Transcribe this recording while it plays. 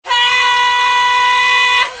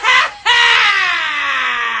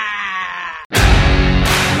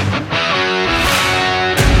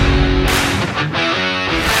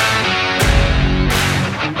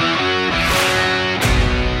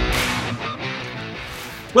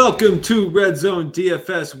Welcome to Red Zone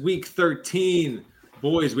DFS Week 13.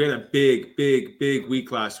 Boys, we had a big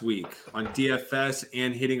week last week on DFS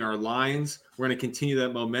and hitting our lines. We're going to continue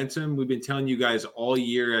that momentum. We've been telling you guys all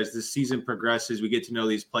year as the season progresses, we get to know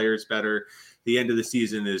these players better. The end of the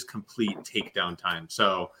season is complete takedown time.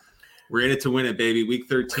 So we're in it to win it, baby. Week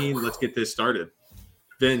 13, let's get this started.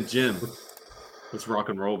 Vin, Jim, let's rock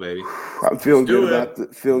and roll, baby. I'm feeling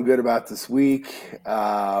good about this week.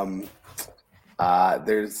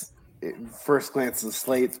 There's first glance of the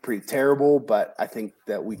slate, it's pretty terrible, but I think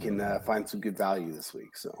that we can find some good value this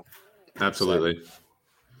week. So, absolutely.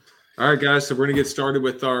 All right, guys. So we're gonna get started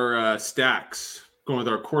with our stacks. Going with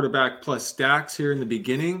our quarterback plus stacks here in the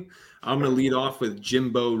beginning. I'm gonna lead off with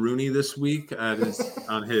Jimbo Rooney this week on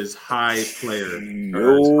his high player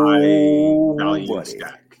or his high value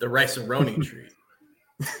stack. The rice and roni treat.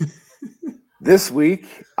 This week,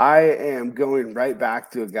 I am going right back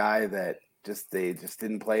to a guy that they just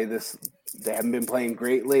didn't play this. They haven't been playing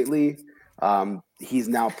great lately. He's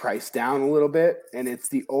now priced down a little bit, and it's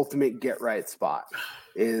the ultimate get right spot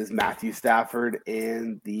is Matthew Stafford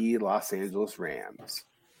and the Los Angeles Rams.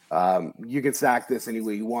 You can stack this any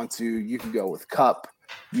way you want to. You can go with Kupp.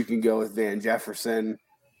 You can go with Van Jefferson.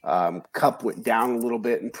 Kupp went down a little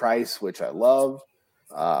bit in price, which I love.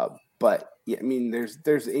 But yeah, I mean,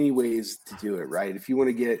 there's any ways to do it, right? If you want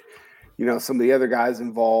to get some of the other guys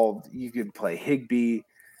involved, you could play Higbee.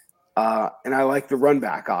 And I like the run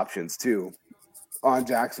back options too on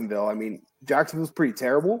Jacksonville. I mean, Jacksonville's pretty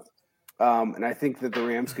terrible. And I think that the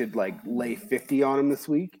Rams could lay 50 on them this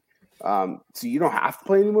week. So you don't have to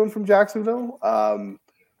play anyone from Jacksonville.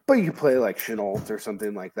 But you could play like Chenault or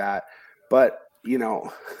something like that. But,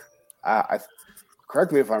 I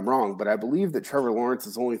correct me if I'm wrong, but I believe that Trevor Lawrence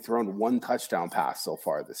has only thrown one touchdown pass so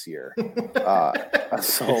far this year.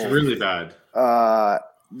 So it's really bad.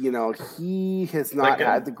 He has not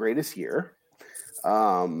had the greatest year.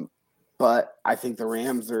 But I think the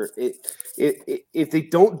Rams are if they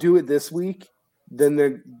don't do it this week,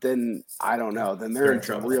 then I don't know. Then they're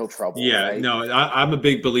in real trouble. Yeah, right? No, I'm a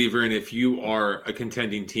big believer in if you are a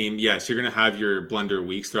contending team, yes, you're going to have your blunder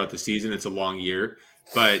weeks throughout the season. It's a long year.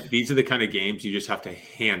 But these are the kind of games you just have to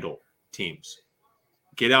handle teams.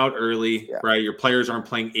 Get out early, right? Your players aren't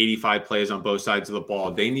playing 85 plays on both sides of the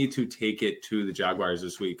ball. They need to take it to the Jaguars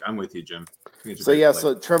this week. I'm with you, Jim.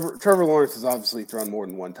 So Trevor Lawrence has obviously thrown more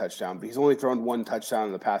than one touchdown, but he's only thrown one touchdown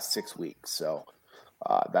in the past 6 weeks. So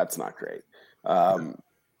that's not great.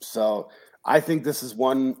 So I think this is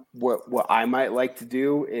one what I might like to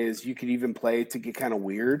do is you could even play to get kind of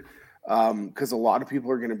weird because a lot of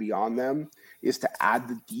people are going to be on them. Is to add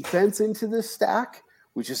the defense into this stack,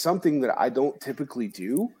 which is something that I don't typically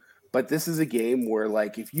do. But this is a game where,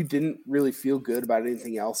 if you didn't really feel good about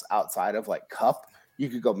anything else outside of, Kupp, you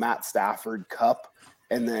could go Matt Stafford, Kupp,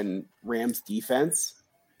 and then Rams defense.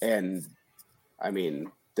 And, I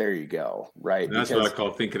mean, there you go, right? And that's what I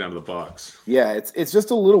call thinking out of the box. Yeah, it's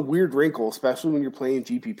just a little weird wrinkle, especially when you're playing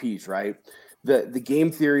GPPs, right? The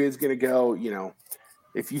game theory is going to go,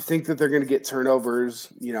 if you think that they're going to get turnovers,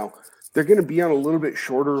 they're going to be on a little bit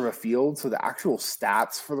shorter of a field, so the actual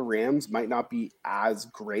stats for the Rams might not be as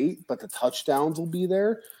great, but the touchdowns will be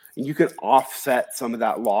there, and you can offset some of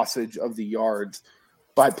that lossage of the yards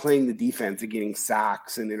by playing the defense and getting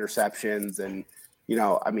sacks and interceptions, and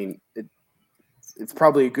it's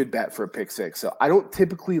probably a good bet for a pick six. So I don't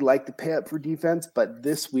typically like to pay up for defense, but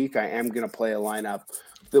this week I am going to play a lineup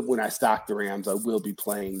that when I stack the Rams, I will be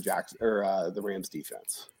playing the Rams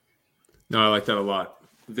defense. No, I like that a lot.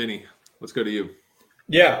 Vinny, let's go to you.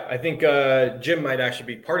 Yeah, I think Jim might actually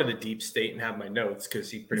be part of the deep state and have my notes because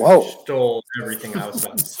he pretty much stole everything I was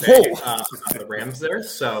about to say about the Rams there.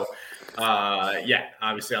 So,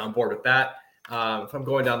 obviously on board with that. If I'm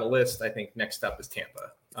going down the list, I think next up is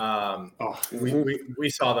Tampa. We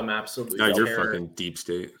saw them absolutely. No, you're fucking deep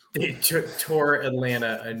state. They tore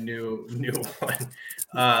Atlanta a new one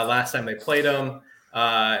last time they played them.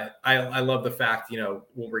 I love the fact, when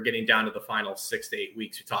we're getting down to the final 6 to 8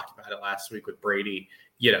 weeks, we talked about it last week with Brady.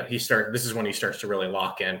 This is when he starts to really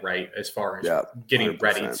lock in, right? As far as getting 100%.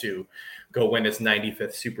 Ready to go win his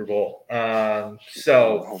 95th Super Bowl.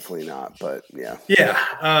 So hopefully not, but yeah.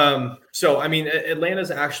 Yeah. So, I mean,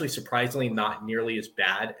 Atlanta's actually surprisingly not nearly as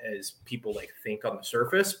bad as people think on the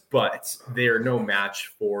surface, but they're no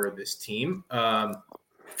match for this team.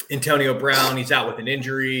 Antonio Brown, he's out with an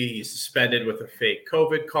injury. He's suspended with a fake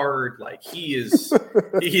COVID card. He's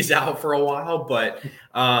out for a while, but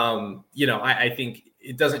I think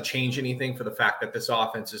it doesn't change anything for the fact that this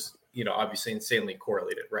offense is obviously insanely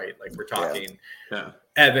correlated, right? Like we're talking Yeah.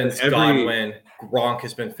 Evans, Godwin, Gronk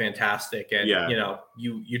has been fantastic. And,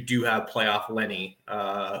 you do have playoff Lenny,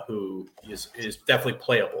 who is definitely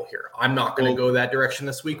playable here. I'm not going to go that direction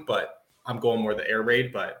this week, but I'm going more the air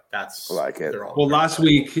raid, but that's I like it. Well, last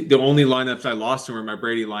week, the only lineups I lost were my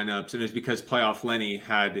Brady lineups, and it's because playoff Lenny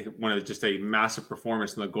had just a massive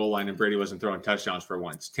performance in the goal line, and Brady wasn't throwing touchdowns for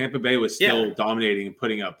once. Tampa Bay was still dominating and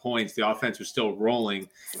putting up points. The offense was still rolling.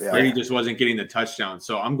 Yeah. Brady just wasn't getting the touchdown.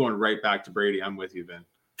 So I'm going right back to Brady. I'm with you, Ben.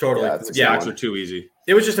 Totally. The stacks are too easy.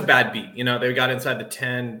 It was just a bad beat. They got inside the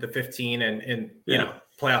 10, the 15, and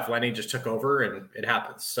playoff Lenny just took over, and it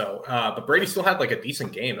happens. So, but Brady still had like a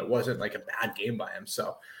decent game. It wasn't like a bad game by him.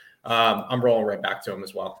 So, I'm rolling right back to him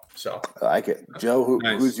as well. So I like it. Joe,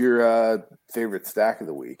 who's your favorite stack of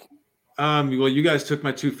the week? Well, you guys took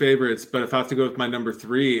my two favorites, but if I have to go with my number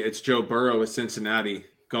 3, it's Joe Burrow with Cincinnati.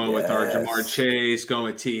 Going with our Jamar Chase, going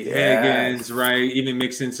with T. Higgins, right? Even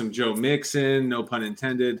mix in some Joe Mixon, no pun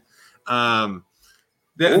intended. The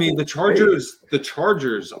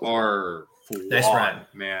Chargers are flawed,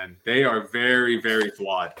 man. They are very, very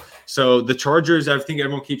flawed. So the Chargers, I think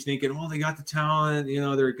everyone keeps thinking, well, they got the talent,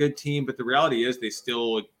 they're a good team, but the reality is they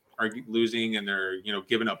still are losing and they're,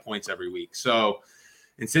 giving up points every week. So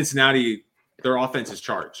in Cincinnati, their offense is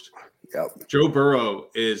charged. Yep. Joe Burrow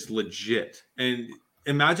is legit. And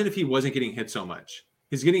imagine if he wasn't getting hit so much.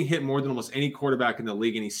 He's getting hit more than almost any quarterback in the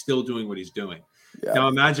league, and he's still doing what he's doing. Yeah. Now,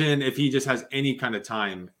 imagine if he just has any kind of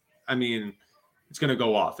time. I mean, it's going to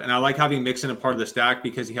go off. And I like having Mixon a part of the stack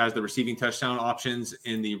because he has the receiving touchdown options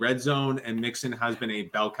in the red zone, and Mixon has been a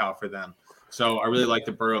bell cow for them. So I really like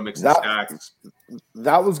the Burrow Mixon stack.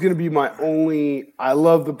 That was going to be my only – I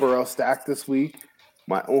love the Burrow stack this week.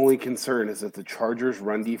 My only concern is that the Chargers'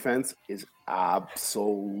 run defense is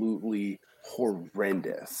absolutely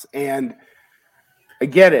horrendous. And I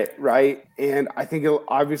get it, right? And I think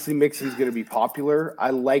obviously Mixon's going to be popular. I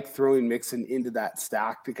like throwing Mixon into that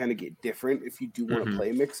stack to kind of get different if you do want to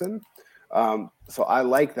play Mixon. So I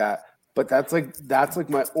like that. But that's like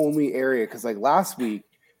my only area because like last week,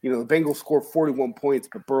 the Bengals scored 41 points,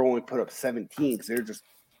 but Burrow only put up 17 because they're just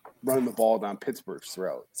running the ball down Pittsburgh's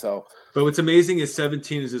throat. So, but what's amazing is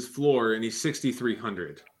 17 is his floor, and he's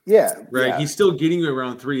 6,300. Yeah, right. Yeah. He's still getting you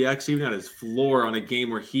around 3x, even at his floor on a game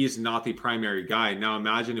where he's not the primary guy. Now,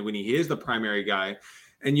 imagine when he is the primary guy,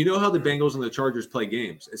 and you know how the Bengals and the Chargers play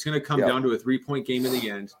games. It's going to come down to a 3-point game in the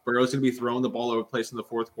end. Burrow's going to be throwing the ball over the place in the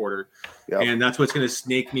fourth quarter, and that's what's going to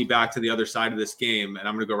snake me back to the other side of this game. And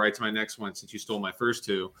I'm going to go right to my next one since you stole my first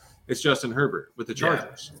two. It's Justin Herbert with the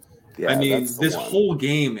Chargers. Yeah, I mean, this whole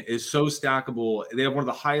game is so stackable. They have one of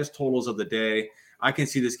the highest totals of the day. I can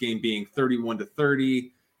see this game being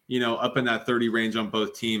 31-30. Up in that 30 range on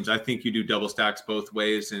both teams. I think you do double stacks both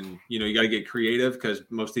ways. And, you got to get creative because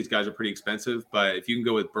most of these guys are pretty expensive. But if you can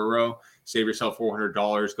go with Burrow, save yourself $400,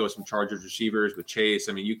 go with some Chargers receivers with Chase.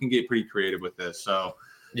 I mean, you can get pretty creative with this. So,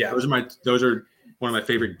 those are one of my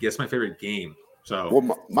favorite. Guess my favorite game. So,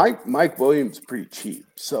 well, Mike Williams is pretty cheap.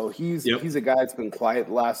 So he's a guy that's been quiet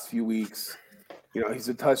the last few weeks. He's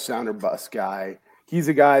a touchdown or bust guy. He's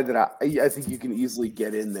a guy that I think you can easily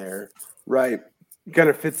get in there, right? Kind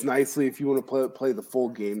of fits nicely if you want to play the full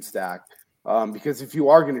game stack. Because if you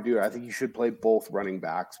are going to do it, I think you should play both running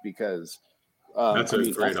backs because that's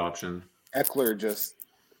a great option. Eckler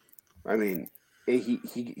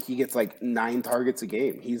he gets like 9 targets a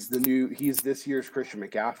game. He's this year's Christian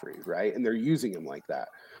McCaffrey, right? And they're using him like that.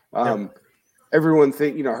 Everyone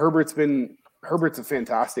think Herbert's a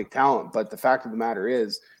fantastic talent, but the fact of the matter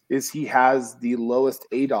is he has the lowest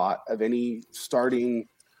ADOT of any starting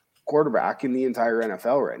quarterback in the entire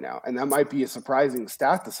NFL right now. And that might be a surprising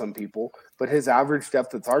stat to some people, but his average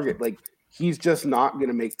depth of target, like he's just not going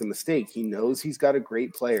to make the mistake. He knows he's got a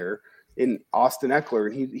great player in Austin Eckler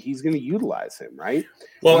and he's going to utilize him. Right.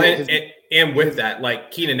 Well, and with that, like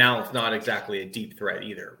Keenan Allen's not exactly a deep threat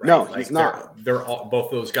either. Right? No, like he's not. They're all, both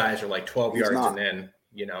those guys are like 12 yards and in,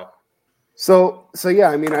 So yeah,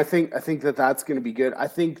 I mean, I think that's going to be good. I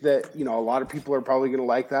think that, a lot of people are probably going to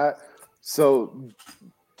like that. So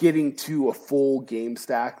getting to a full game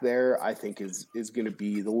stack there, I think is going to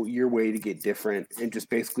be your way to get different and just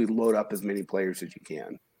basically load up as many players as you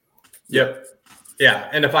can. Yep. Yeah.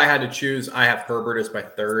 And if I had to choose, I have Herbert as my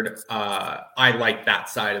third. I like that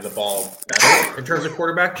side of the ball better in terms of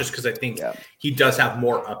quarterback, just because I think he does have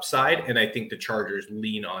more upside. And I think the Chargers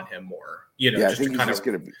lean on him more, I think he's just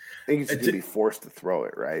going to be forced to throw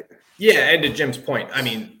it. Right. Yeah. And to Jim's point, I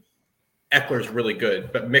mean, Eckler's really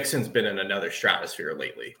good, but Mixon's been in another stratosphere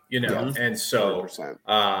lately, and so,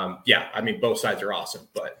 I mean, both sides are awesome,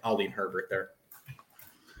 but I'll lean Herbert there.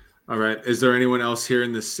 All right. Is there anyone else here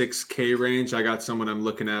in the 6K range? I got someone I'm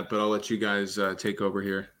looking at, but I'll let you guys take over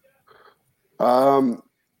here.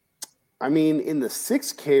 I mean, in the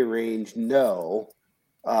 6K range, no.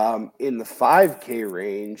 In the 5K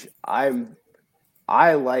range,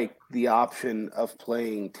 I like the option of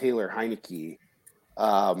playing Taylor Heineke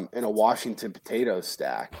in a Washington Potatoes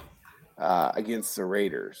stack against the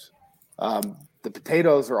Raiders. The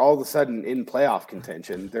Potatoes are all of a sudden in playoff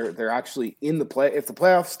contention. They're actually in the play. If the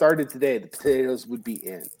playoffs started today, the Potatoes would be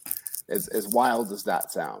in. As wild as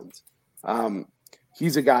that sounds,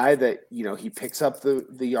 he's a guy that he picks up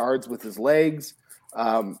the yards with his legs.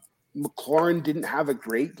 McLaurin didn't have a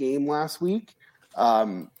great game last week,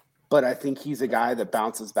 but I think he's a guy that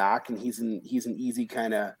bounces back, and he's an easy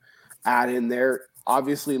kind of add in there.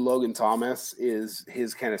 Obviously, Logan Thomas is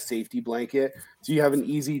his kind of safety blanket. So you have an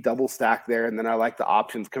easy double stack there. And then I like the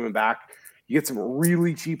options coming back. You get some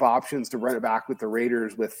really cheap options to run it back with the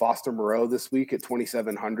Raiders with Foster Moreau this week at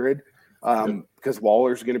 2,700 because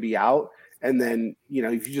Waller's going to be out. And then,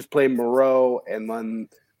 if you just play Moreau and then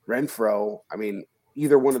Renfro, I mean,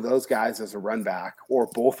 either one of those guys as a run back or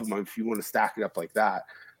both of them, if you want to stack it up like that,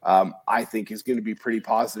 I think is going to be pretty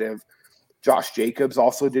positive. Josh Jacobs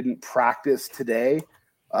also didn't practice today,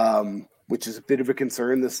 which is a bit of a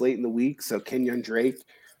concern this late in the week. So Kenyon Drake,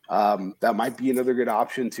 that might be another good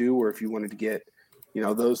option too, or if you wanted to get,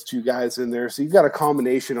 those two guys in there. So you've got a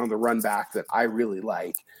combination on the run back that I really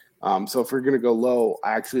like. So if we're going to go low,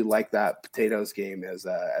 I actually like that Potatoes game as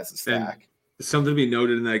a stack. And something to be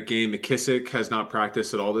noted in that game, McKissick has not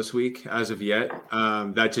practiced at all this week as of yet.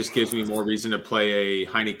 That just gives me more reason to play a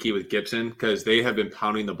Heineke with Gibson because they have been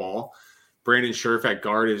pounding the ball. Brandon Scherf at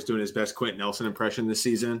guard is doing his best Quentin Nelson impression this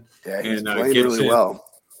season. Yeah, he's playing really well.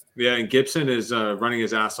 Yeah, and Gibson is running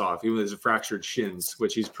his ass off, even with his fractured shins,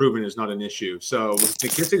 which he's proven is not an issue. So with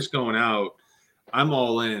McKissick's going out, I'm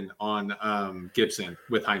all in on Gibson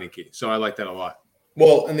with Heineke. So I like that a lot.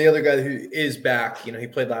 Well, and the other guy who is back, he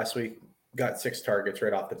played last week, got 6 targets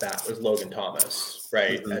right off the bat, was Logan Thomas,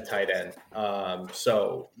 right, at tight end.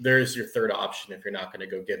 So there's your third option if you're not going to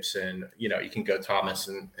go Gibson. You can go Thomas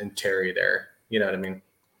and Terry there. You know what I mean?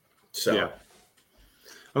 So yeah.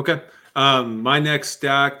 Okay. My next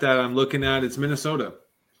stack that I'm looking at is Minnesota.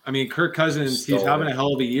 I mean, Kirk Cousins, he's having a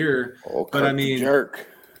hell of a year. But I mean, jerk.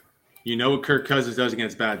 You know what Kirk Cousins does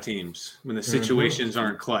against bad teams when the situations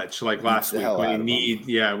aren't clutch, like last week when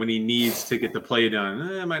he needs to get the play done.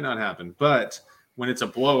 It might not happen, but when it's a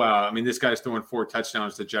blowout, I mean, this guy's throwing 4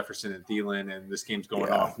 touchdowns to Jefferson and Thielen, and this game's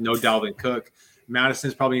going off. No Dalvin Cook.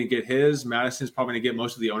 Madison's probably going to get his. Madison's probably going to get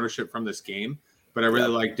most of the ownership from this game, but I really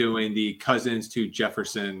like doing the Cousins to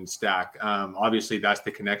Jefferson stack. Obviously, that's the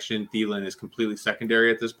connection. Thielen is completely secondary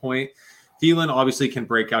at this point. Thielen obviously can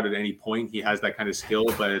break out at any point. He has that kind of skill,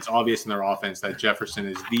 but it's obvious in their offense that Jefferson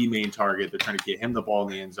is the main target. They're trying to get him the ball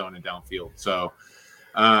in the end zone and downfield. So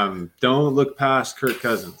don't look past Kirk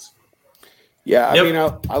Cousins. Yeah, I mean,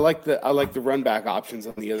 I like the run back options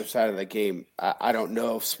on the other side of the game. I don't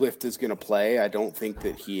know if Swift is going to play. I don't think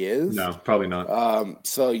that he is. No, probably not.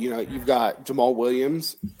 So you've got Jamal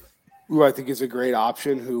Williams, who I think is a great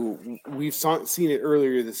option. Who we've seen it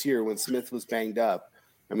earlier this year when Smith was banged up.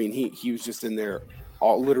 I mean, he was just in there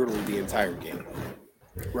literally the entire game,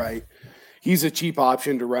 right? He's a cheap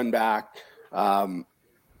option to run back.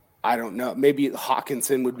 I don't know. Maybe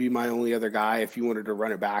Hawkinson would be my only other guy if you wanted to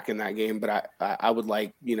run it back in that game. But I would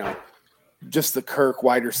like, just the Kirk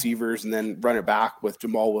wide receivers and then run it back with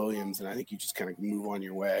Jamal Williams. And I think you just kind of move on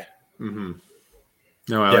your way. Mm-hmm.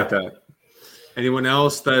 No, I like that. Anyone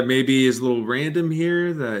else that maybe is a little random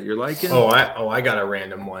here that you're liking? I got a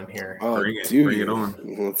random one here. Bring it on.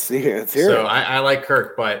 Let's see. Let's hear it. So I like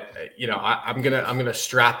Kirk, but I'm gonna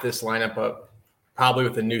strap this lineup up probably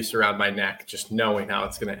with a noose around my neck, just knowing how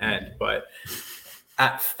it's gonna end. But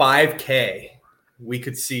at 5K, we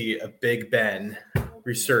could see a Big Ben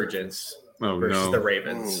resurgence versus the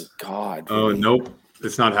Ravens. Oh God. Oh nope,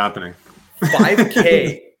 it's not happening.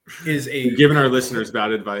 5K. Is giving our listeners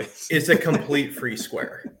bad advice. It's a complete free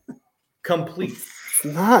square. Complete. It's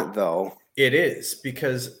not though. It is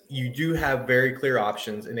because you do have very clear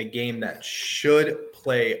options in a game that should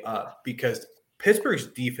play up because Pittsburgh's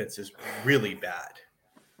defense is really bad.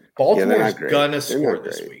 Baltimore's gonna score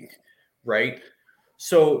this week, right?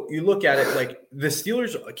 So you look at it like the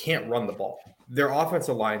Steelers can't run the ball. Their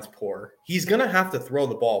offensive line's poor. He's gonna have to throw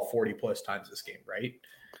the ball 40 plus times this game, right?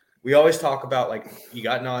 We always talk about, you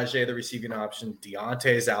got Najee, the receiving option.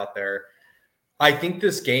 Deontay's out there. I think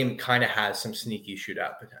this game kind of has some sneaky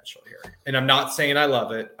shootout potential here. And I'm not saying I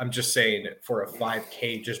love it. I'm just saying for a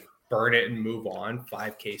 5K, just burn it and move on,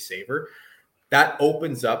 5K saver. That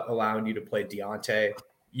opens up allowing you to play Deontay,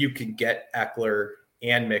 you can get Eckler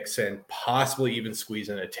and Mixon, possibly even squeeze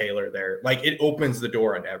in a Taylor there. Like, it opens the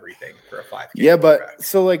door on everything for a 5K. Yeah, but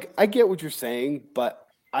so like I get what you're saying, but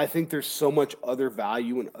I think there's so much other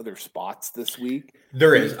value in other spots this week.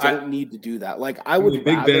 There is. You don't need to do that. Like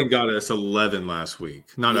Big Ben got us 11 last week.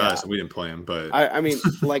 Not us. We didn't play him, but I mean,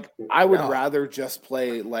 like I would rather just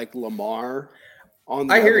play like Lamar on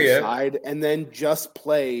the other side and then just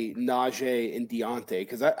play Najee and Deontay,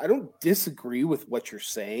 because I don't disagree with what you're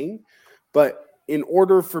saying, but in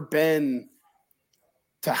order for Ben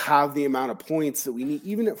to have the amount of points that we need,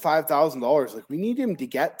 even at $5,000, like we need him to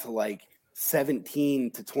get to like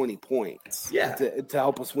 17 to 20 points to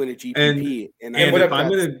help us win a GPP. And if I'm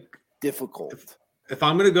going to difficult. If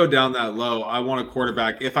I'm going to go down that low, I want a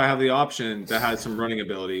quarterback, if I have the option, that has some running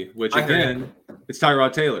ability, which again, it's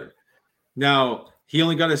Tyrod Taylor. Now, he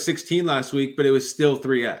only got a 16 last week, but it was still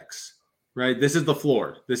 3X. Right, this is the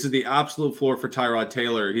floor. This is the absolute floor for Tyrod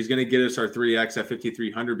Taylor. He's going to get us our 3X at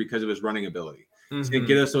 5,300 because of his running ability. He's going to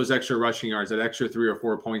get us those extra rushing yards, that extra 3 or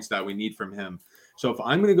 4 points that we need from him. So if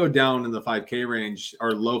I'm going to go down in the 5K range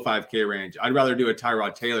or low 5K range, I'd rather do a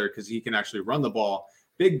Tyrod Taylor because he can actually run the ball.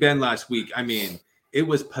 Big Ben last week, I mean, it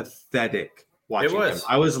was pathetic watching him.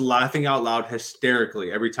 I was laughing out loud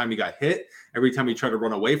hysterically every time he got hit, every time he tried to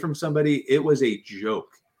run away from somebody. It was a joke.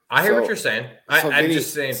 I hear what you're saying. I'm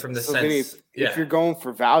just saying from the sense. Vinny, if you're going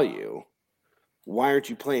for value, why aren't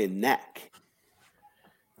you playing neck?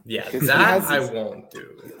 Yeah, that I won't do.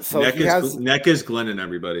 So neck is Glennon,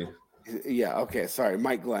 everybody. Yeah, okay, sorry,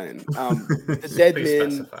 Mike Glennon. The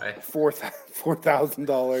Deadman,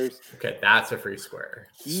 $4,000. Okay, that's a free square.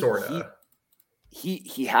 Sorta.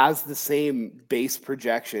 He has the same base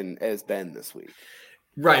projection as Ben this week.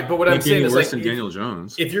 Right, but what I'm saying is, like, Daniel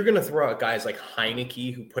Jones. If you're going to throw out guys like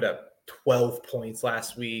Heineke, who put up 12 points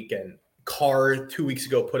last week, and Carr 2 weeks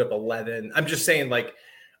ago put up 11, I'm just saying, like,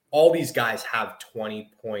 all these guys have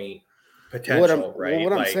 20-point potential, right?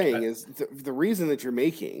 What I'm saying is the reason that you're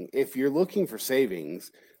making, if you're looking for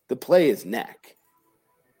savings, the play is neck.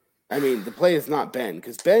 I mean, the play is not Ben,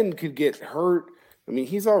 because Ben could get hurt. I mean,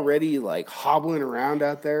 he's already like hobbling around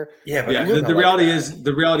out there. Yeah, but the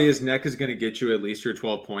reality is neck is going to get you at least your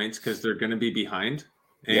 12 points because they're going to be behind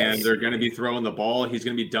and they're going to be throwing the ball. He's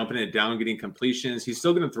going to be dumping it down, getting completions. He's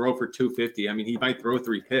still going to throw for 250. I mean, he might throw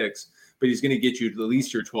 3 picks, but he's going to get you at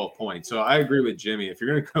least your 12 points. So I agree with Jimmy. If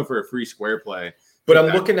you're going to go for a free square play, but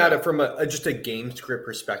I'm looking at it from just a game script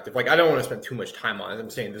perspective. Like, I don't want to spend too much time on it.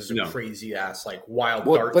 I'm saying this is a crazy ass, like, wild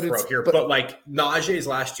dart throw here. But like, Najee's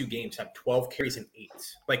last 2 games have 12 carries and 8.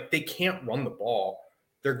 Like, they can't run the ball.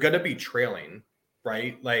 They're going to be trailing,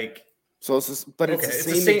 right? Like, so it's just, but it's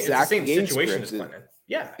the same exact game situation as Glennon.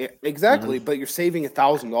 Yeah, exactly. But you're saving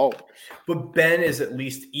 $1,000. But Ben is, at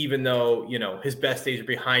least, even though, you know, his best days are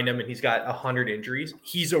behind him and he's got 100 injuries,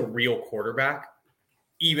 he's a real quarterback.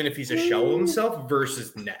 Even if he's a shell of himself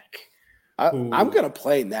versus neck. I'm going to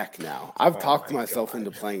play neck now. I've talked myself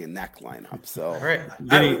into playing a neck lineup. So, all right.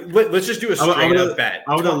 Let's just do a straight up bet.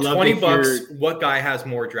 I would have loved $20. What guy has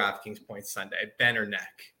more DraftKings points Sunday, Ben or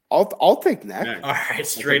neck? I'll take neck. All right,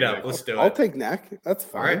 straight up. Let's do it. I'll take neck. That's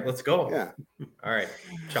fine. All right, let's go. Yeah. All right.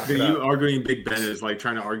 You arguing Big Ben is like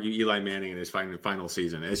trying to argue Eli Manning in his final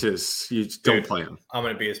season. It's just, you just don't play him. I'm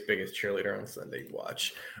going to be his biggest cheerleader on Sunday.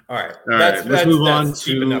 Watch. All right. Let's move on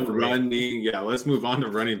to running. Yeah, let's move on to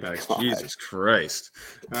running backs. God. Jesus Christ.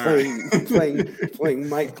 Playing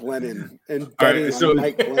Mike Glennon and betting on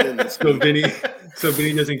Mike Glennon. So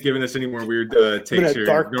Vinny doesn't give us any more weird takes here.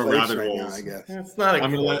 No rabbit holes. I guess. It's not a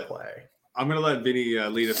good play. I'm going to let Vinny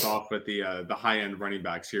lead us off with the high-end running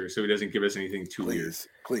backs here so he doesn't give us anything too weird.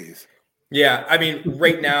 Please. Yeah, I mean,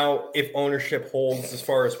 right now, if ownership holds as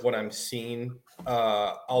far as what I'm seeing,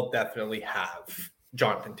 I'll definitely have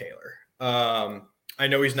Jonathan Taylor. I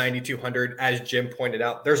know he's 9,200. As Jim pointed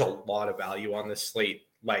out, there's a lot of value on this slate.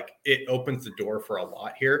 Like, it opens the door for a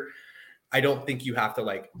lot here. I don't think you have to,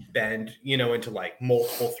 like, bend, into, like,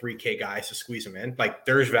 multiple 3K guys to squeeze him in. Like,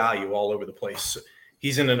 there's value all over the place.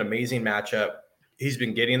 He's in an amazing matchup. He's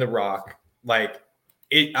been getting the rock. Like,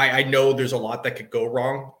 I know there's a lot that could go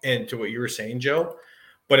wrong, and to what you were saying, Joe,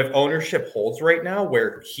 but if ownership holds right now,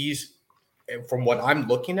 where he's, from what I'm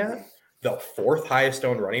looking at, the 4th highest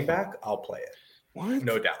owned running back, I'll play it. What?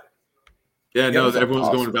 No doubt. Yeah, no, everyone's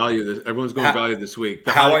going value. Everyone's going value this week.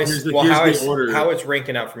 How it's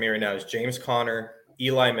ranking out for me right now is James Conner,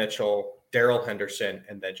 Eli Mitchell, Darrell Henderson,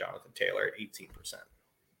 and then Jonathan Taylor at 18%.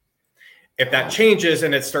 If that changes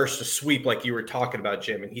and it starts to sweep like you were talking about,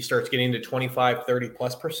 Jim, and he starts getting to 25,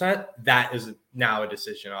 30+%, that is now a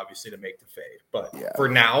decision, obviously, to make the fade. But for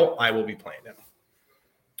now, I will be playing him.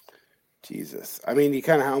 Jesus. I mean, you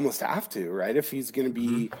kind of almost have to, right? If he's going to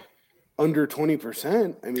be under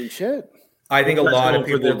 20%, I mean, shit. I think a lot of for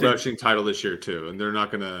people the rushing title this year too, and they're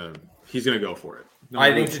not gonna. He's gonna go for it.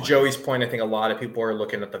 I think to Joey's point, I think a lot of people are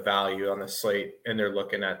looking at the value on the slate, and they're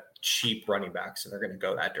looking at cheap running backs, and they're going to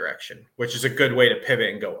go that direction, which is a good way to pivot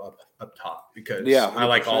and go up top because I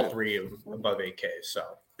like all three above 8K. So,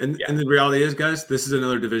 and the reality is, guys, this is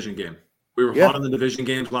another division game. We were hot on the division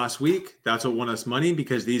games last week. That's what won us money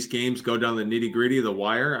because these games go down the nitty gritty of the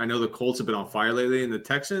wire. I know the Colts have been on fire lately, and the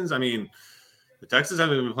Texans. I mean, the Texans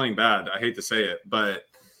haven't been playing bad. I hate to say it, but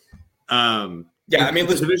I mean,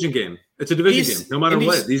 it's a division game. It's a division game, no matter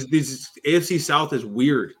what. These AFC South is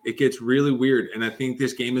weird. It gets really weird, and I think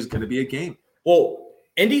this game is going to be a game. Well,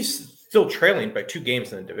 Indy's still trailing by 2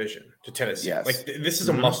 games in the division to Tennessee. Yes. Like this is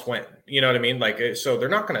a must win. You know what I mean? Like so, they're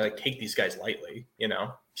not going to take these guys lightly. You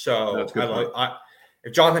know, so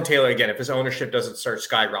if Jonathan Taylor again, if his ownership doesn't start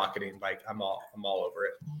skyrocketing, like I'm all over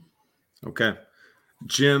it. Okay.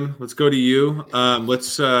 Jim, let's go to you. I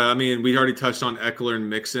mean, we already touched on Eckler and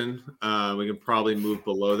Mixon. We can probably move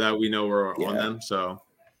below that. We know we're on them. So,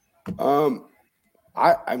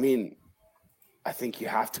 I mean, I think you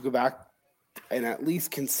have to go back and at least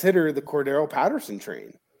consider the Cordero Patterson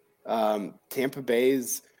train. Tampa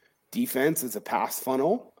Bay's defense is a pass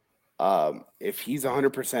funnel. If he's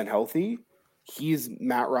 100% healthy, he's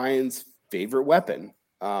Matt Ryan's favorite weapon.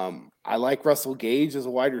 I like Russell Gage as a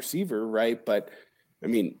wide receiver, right? But I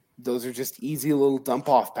mean, those are just easy little dump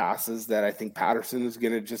off passes that I think Patterson is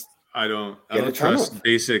going to just. I don't trust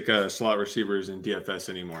basic slot receivers in DFS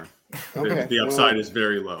anymore. Okay. The upside is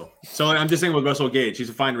very low. So I'm just saying with Russell Gage, he's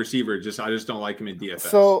a fine receiver. I just don't like him in DFS.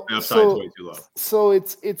 So the upside is way too low. So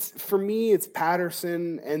it's for me, it's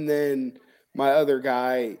Patterson, and then my other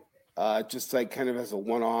guy, just like kind of as a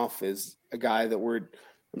one off, is a guy that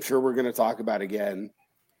I'm sure we're going to talk about again.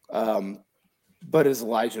 But is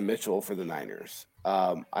Elijah Mitchell for the Niners.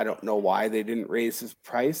 I don't know why they didn't raise his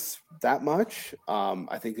price that much.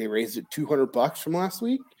 I think they raised it $200 from last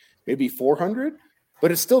week, maybe $400,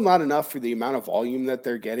 but it's still not enough for the amount of volume that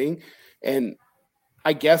they're getting. And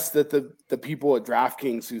I guess that the people at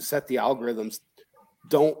DraftKings who set the algorithms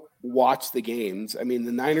don't watch the games. I mean,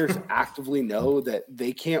 the Niners actively know that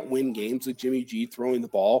they can't win games with Jimmy G throwing the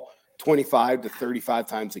ball 25 to 35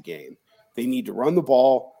 times a game. They need to run the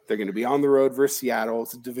ball. They're going to be on the road versus Seattle.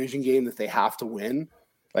 It's a division game that they have to win.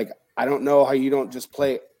 Like, I don't know how you don't just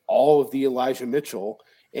play all of the Elijah Mitchell.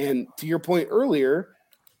 And to your point earlier,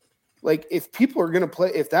 like if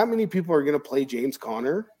that many people are going to play James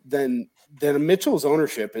Conner, then Mitchell's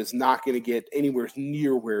ownership is not going to get anywhere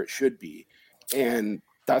near where it should be. And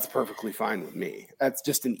that's perfectly fine with me. That's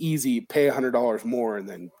just an easy pay $100 more and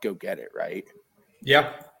then go get it. Right.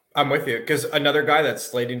 Yeah. I'm with you because another guy that's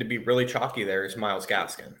slating to be really chalky there is Myles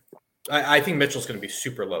Gaskin. I think Mitchell's going to be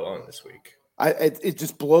super low owned this week. It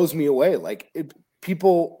just blows me away. Like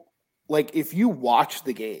people, like if you watch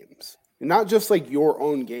the games, not just like your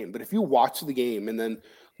own game, but if you watch the game and then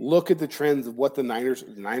look at the trends of what the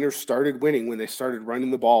Niners started winning when they started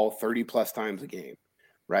running the ball 30 plus times a game,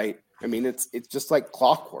 right? I mean, it's just like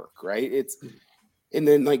clockwork, right? And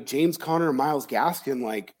then like James Conner and Myles Gaskin,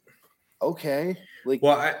 like, okay. Like,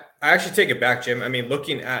 well, I actually take it back, Jim. I mean,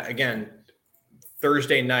 looking at, again,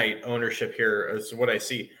 Thursday night ownership here is what I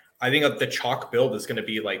see. I think the chalk build is going to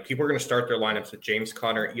be like people are going to start their lineups with James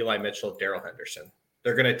Conner, Eli Mitchell, Darrell Henderson.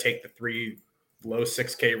 They're going to take the 3 low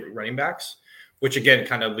 6K running backs, which again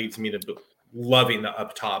kind of leads me to loving the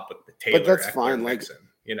up top with the Taylor. But that's Eckler, fine. Mixon,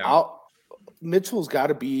 Mitchell's got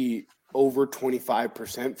to be over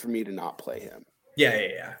 25% for me to not play him.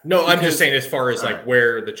 Yeah. No, I'm just saying as far as like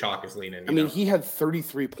where the chalk is leaning. I mean, he had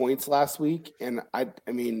 33 points last week, and I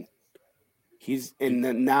mean,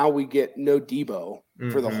 then now we get no Debo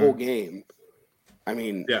for the whole game. I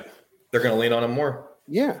mean, yeah, they're going to lean on him more.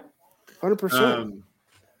 Yeah, 100%.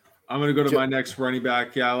 I'm going to go to my next running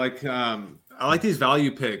back. Yeah, I like these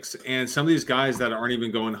value picks, and some of these guys that aren't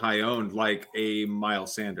even going high owned, like a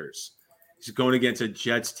Miles Sanders. He's going against a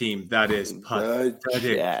Jets team that is pathetic.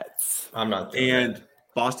 Jets. I'm not. And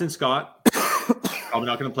Boston Scott, probably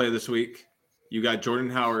not going to play this week. You got Jordan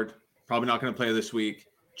Howard, probably not going to play this week.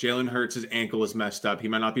 Jalen Hurts' ankle is messed up. He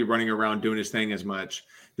might not be running around doing his thing as much.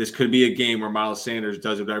 This could be a game where Miles Sanders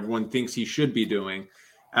does what everyone thinks he should be doing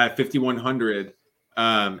at 5,100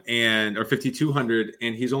 or 5,200,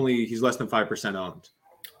 and he's less than 5% owned.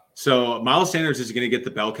 So Miles Sanders is going to get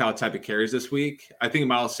the bell cow type of carries this week. I think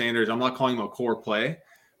Miles Sanders, I'm not calling him a core play,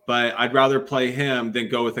 but I'd rather play him than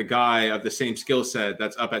go with a guy of the same skill set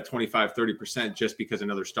that's up at 25, 30% just because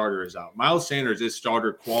another starter is out. Miles Sanders is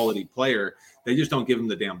starter quality player. They just don't give him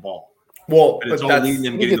the damn ball. Well, but it's but all that's leading to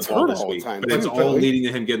him he getting the gets ball hurt this all the week. time, But it's too, all Joey. leading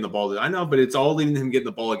to him getting the ball. I know, but it's all leading to him getting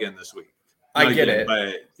the ball again this week. I Not get again, it.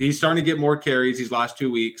 but he's starting to get more carries these last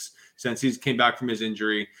 2 weeks since he's came back from his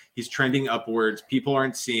injury. He's trending upwards. People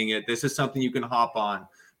aren't seeing it. This is something you can hop on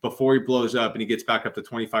before he blows up and he gets back up to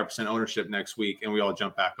 25% ownership next week, and we all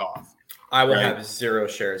jump back off. I will Right. have 0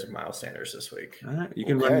 shares of Miles Sanders this week. All right, you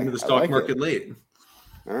can Okay, run into the I stock like market it. late.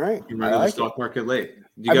 All right. You run I into the like stock it. market late. Do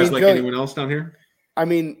you I guys mean, like Joey- anyone else down here? I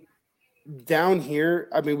mean, down here,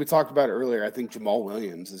 I mean, we talked about it earlier. I think Jamal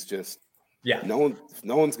Williams is just Yeah. no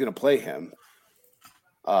one's going to play him.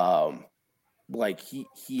 Like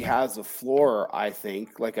he has a floor, I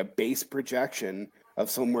think, like a base projection of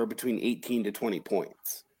somewhere between 18 to 20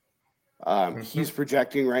 points. He's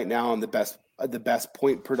projecting right now on the best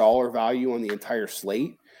point per dollar value on the entire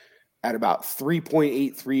slate at about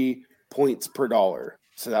 3.83 points per dollar.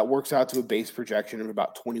 So that works out to a base projection of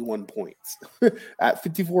about 21 points at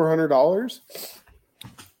 $5,400.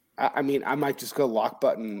 I mean, I might just go lock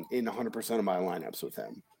button in 100% of my lineups with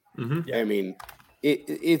him. Mm-hmm. Yeah. I mean,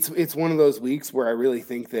 it's one of those weeks where I really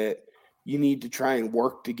think that you need to try and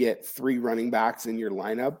work to get 3 running backs in your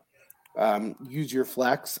lineup. Use your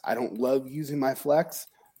flex. I don't love using my flex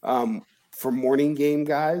for morning game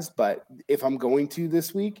guys, but if I'm going to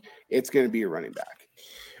this week, it's going to be a running back.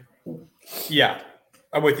 Yeah.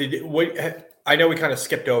 I'm with you. I know we kind of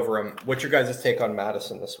skipped over him. What's your guys' take on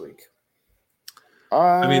Madison this week?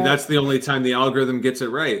 I mean, that's the only time the algorithm gets it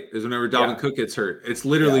right is whenever Dalvin Cook gets hurt. It's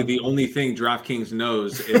literally the only thing DraftKings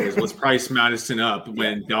knows is let's price Madison up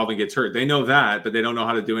when Dalvin gets hurt. They know that, but they don't know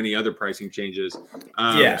how to do any other pricing changes.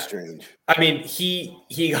 Strange. I mean, he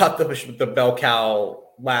got the bell cow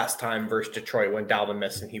last time versus Detroit when Dalvin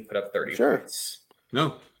missed and he put up 30 points.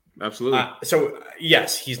 No, absolutely. So,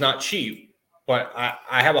 yes, he's not cheap, but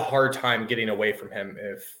I have a hard time getting away from him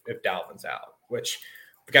if Dalvin's out, which –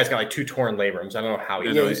 the guy's got like 2 torn labrums. I don't know how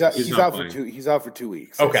he's out for 2. He's out for 2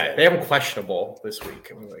 weeks. Okay, they have him questionable this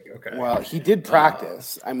week. I'm like, okay. Well, he did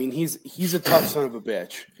practice. I mean, he's a tough son of a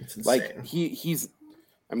bitch. Like he's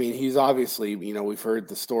obviously, we've heard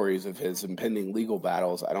the stories of his impending legal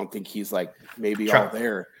battles. I don't think he's like maybe all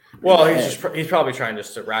there. Well, he's probably trying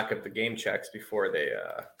just to rack up the game checks before they.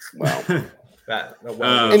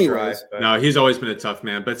 Anyways, no, he's always been a tough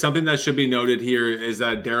man. But something that should be noted here is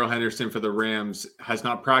that Darrell Henderson for the Rams has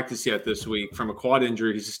not practiced yet this week from a quad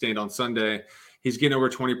injury he sustained on Sunday. He's getting over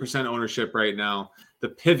 20% ownership right now. The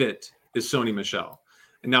pivot is Sony Michel.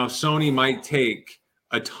 And now Sony might take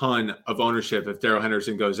a ton of ownership if Darrell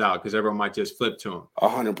Henderson goes out because everyone might just flip to him.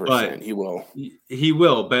 100%. He will. He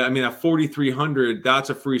will. But I mean, at 4,300, that's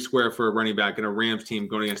a free square for a running back in a Rams team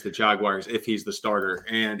going against the Jaguars if he's the starter.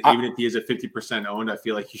 And even if he is at 50% owned, I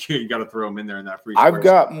feel like you got to throw him in there in that free square. I've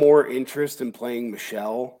got more interest in playing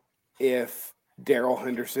Michelle if Darrell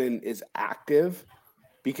Henderson is active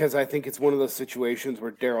because I think it's one of those situations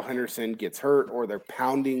where Darrell Henderson gets hurt or they're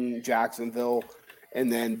pounding Jacksonville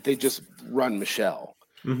and then they just run Michelle.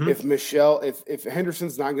 Mm-hmm. If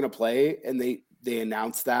Henderson's not going to play and they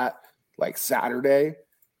announce that like Saturday,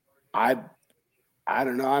 I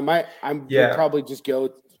don't know. Would probably just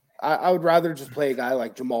go. I would rather just play a guy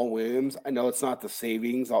like Jamal Williams. I know it's not the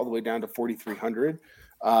savings all the way down to 4,300,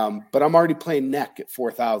 but I'm already playing neck at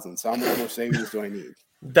 4,000. So how much more savings do I need?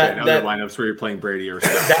 That lineups where you're playing Brady or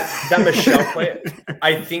something. that Michelle play,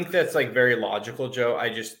 I think that's like very logical, Joe.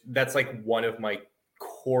 That's like one of my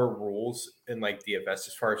core rules in like DFS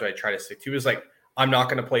as far as I try to stick to is like I'm not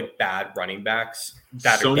going to play bad running backs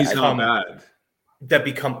Sony's not bad that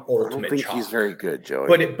become ultimate. I don't think he's very good, Joey.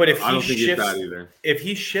 But if I don't think he's bad either. If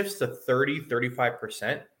he shifts to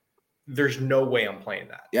 35%, there's no way I'm playing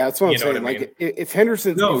that. Yeah, that's what I'm saying. Like if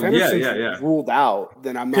Henderson's ruled out,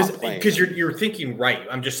 then I'm not playing. Because you're thinking right.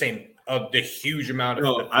 I'm just saying the huge amount of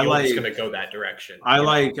the field is going to go that direction. I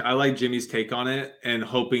like Jimmy's take on it and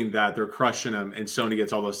hoping that they're crushing him and Sony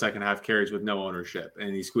gets all those second half carries with no ownership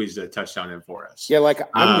and he squeezes a touchdown in for us. Yeah, like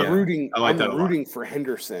I'm rooting for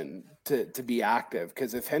Henderson to be active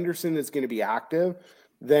because if Henderson is going to be active,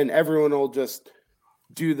 then everyone will just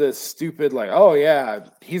do the stupid like, oh yeah,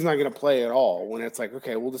 he's not going to play at all. When it's like,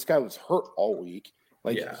 okay, well this guy was hurt all week.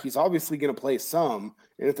 Like he's obviously going to play some,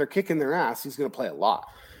 and if they're kicking their ass, he's going to play a lot.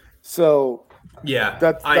 So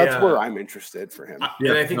that's where I'm interested for him.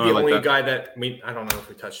 And I think the only guy that I don't know if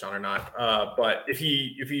we touched on or not, but if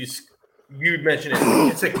he's you mentioned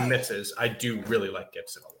it's like misses. I do really like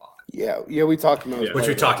Gibson a lot. Yeah, we talked about which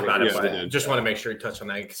we talked about it, but just want to make sure you touch on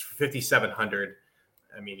that because for 5,700,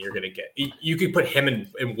 I mean you're gonna get you could put him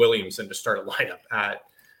and Williams in to start a lineup at.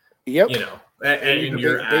 Yep. And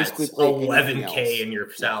you're basically at $11K in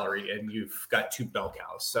your salary, and you've got 2 bell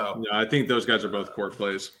cows. So I think those guys are both court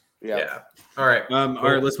plays. Yeah. All right. All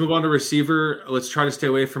right, let's move on to receiver. Let's try to stay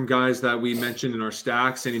away from guys that we mentioned in our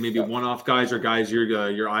stacks. Any maybe one-off guys or guys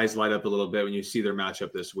your eyes light up a little bit when you see their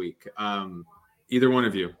matchup this week. Either one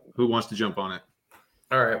of you, who wants to jump on it?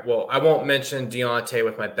 All right. Well, I won't mention Deontay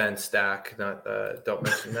with my Ben stack. Don't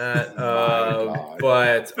mention that.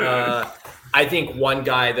 But I think one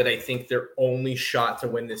guy that I think their only shot to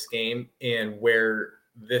win this game and where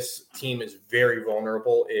this team is very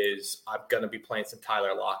vulnerable is I'm going to be playing some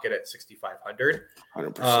Tyler Lockett at 6,500.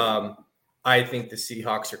 100%. I think the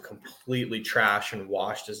Seahawks are completely trash and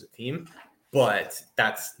washed as a team. But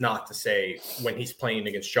that's not to say when he's playing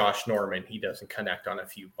against Josh Norman, he doesn't connect on a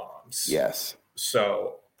few bombs. Yes.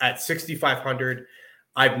 So at 6,500,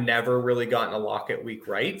 I've never really gotten a Lockett week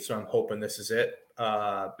right. So I'm hoping this is it.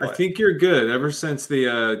 I think you're good. Ever since the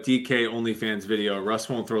DK OnlyFans video, Russ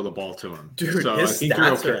won't throw the ball to him. Dude, so his I think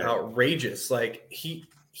stats you're okay. are outrageous. Like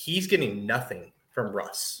he's getting nothing from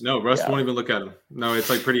Russ. No, Russ won't even look at him. No,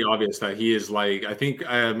 it's like pretty obvious that he is like, I think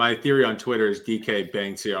my theory on Twitter is DK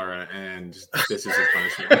banged Ciara and this is his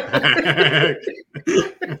punishment.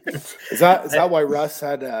 Is that why Russ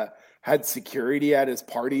had security at his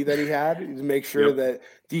party that he had to make sure that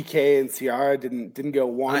DK and Ciara didn't go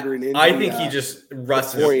wandering in? I think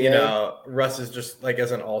Russ is just like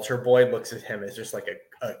as an altar boy looks at him as just like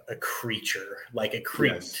a creature, like a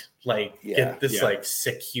creep, get this like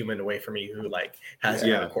sick human away from me who like has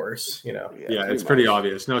intercourse, it's pretty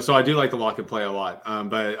obvious. No, so I do like the Lockett play a lot,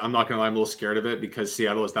 but I'm not gonna lie, I'm a little scared of it because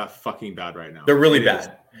Seattle is that fucking bad right now. They're really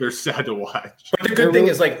bad. They're sad to watch. But the good thing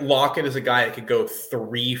is like Lockett is a guy that could go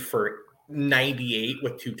 3 for 98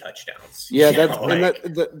 with 2 touchdowns. Yeah,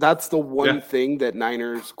 that's the one thing that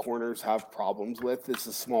Niners corners have problems with is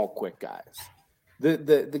the small, quick guys.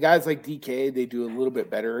 The guys like DK, they do a little bit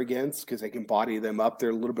better against because they can body them up.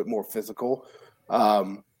 They're a little bit more physical.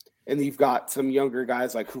 And you've got some younger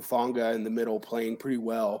guys like Hufanga in the middle playing pretty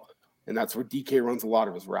well, and that's where DK runs a lot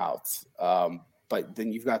of his routes. But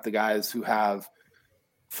then you've got the guys who have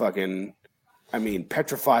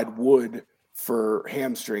petrified wood for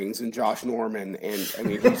hamstrings and Josh Norman. And I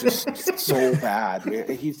mean, he's just so bad,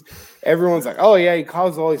 man. Everyone's like, oh yeah, he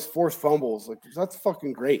caused all these forced fumbles. Like, that's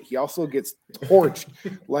fucking great. He also gets torched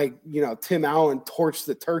like, Tim Allen torched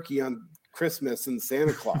the turkey on Christmas and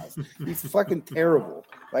Santa Claus. He's fucking terrible.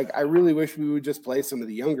 Like, I really wish we would just play some of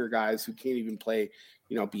the younger guys who can't even play,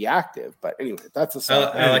 be active. But anyway, that's a side.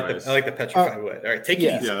 I like the petrified wood. All right, take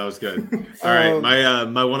it easy. Yeah, that was good. All right,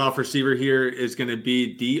 my one-off receiver here is going to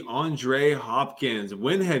be DeAndre Hopkins.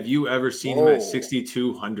 When have you ever seen him at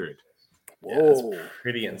 6,200? Yeah, that's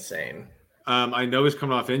pretty insane. I know he's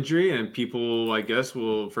coming off injury, and people, I guess,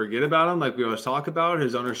 will forget about him. Like we always talk about,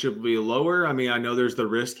 his ownership will be lower. I mean, I know there's the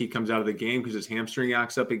risk he comes out of the game because his hamstring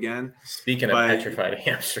acts up again. Speaking of petrified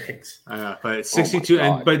hamstrings, but 62,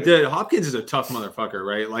 Hopkins is a tough motherfucker,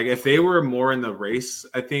 right? Like if they were more in the race,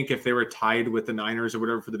 I think if they were tied with the Niners or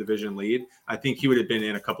whatever for the division lead, I think he would have been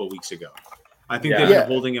in a couple of weeks ago. I think they've been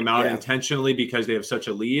holding him out intentionally because they have such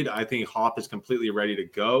a lead. I think Hop is completely ready to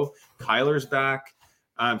go. Kyler's back.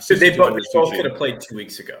 They both could have played 2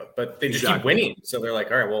 weeks ago, but they just keep winning. So they're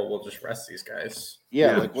like, all right, well, we'll just rest these guys.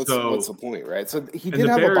 Yeah, like what's the point, right? So he did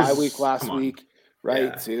have a bye week last week, right?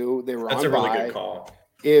 Yeah. Too. They were That's on a really bye. good call.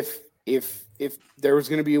 If there was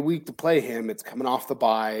going to be a week to play him, it's coming off the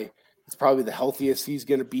bye. It's probably the healthiest he's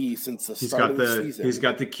going to be since the start of the season. He's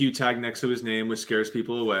got the Q tag next to his name, which scares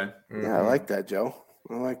people away. Yeah, I like that, Joe.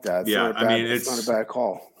 I like that. It's not a bad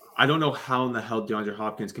call. I don't know how in the hell DeAndre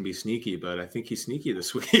Hopkins can be sneaky, but I think he's sneaky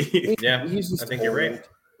this week. Yeah, I think you're right.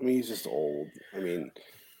 I mean, he's just old. I mean,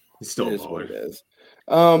 he's still it is what it is.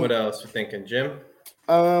 What else are you thinking, Jim?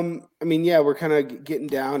 We're kind of getting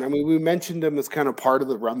down. I mean, we mentioned him as kind of part of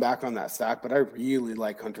the run back on that stack, but I really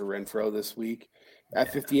like Hunter Renfrow this week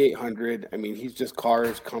at 5,800. I mean, he's just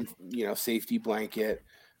Carr's safety blanket.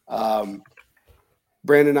 Brandon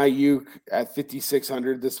Ayuk at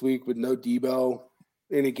 5,600 this week with no Debo.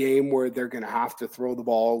 In a game where they're going to have to throw the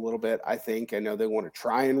ball a little bit, I know they want to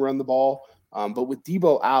try and run the ball. But with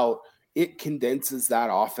Debo out, it condenses that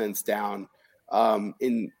offense down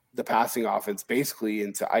in the passing offense basically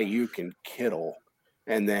into Ayuk and Kittle,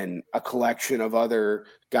 and then a collection of other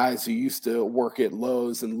guys who used to work at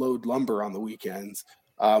Lowe's and load lumber on the weekends,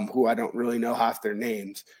 who I don't really know half their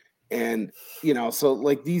names. And, so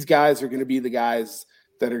like these guys are going to be the guys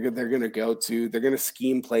that they're going to go to. They're going to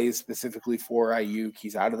scheme plays specifically for Ayuk.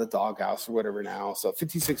 He's out of the doghouse or whatever now. So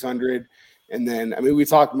 5,600. And then, we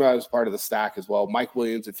talked about it as part of the stack as well. Mike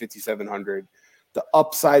Williams at 5,700. The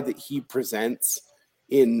upside that he presents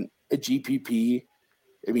in a GPP,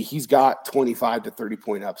 he's got 25 to 30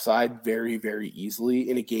 point upside very, very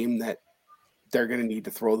easily in a game that they're going to need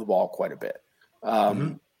to throw the ball quite a bit.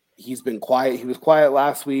 He's been quiet. He was quiet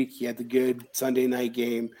last week. He had the good Sunday night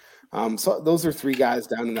game. So those are three guys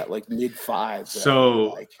down in that like mid fives.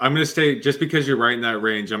 So I'm going to stay, just because you're right in that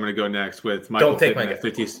range, I'm going to go next with Michael Pittman at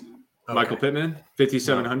 50. Michael Pittman,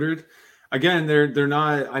 5,700. Again, they're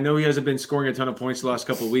not. I know he hasn't been scoring a ton of points the last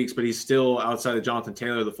couple of weeks, but he's still, outside of Jonathan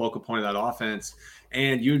Taylor, the focal point of that offense.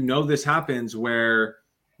 And this happens where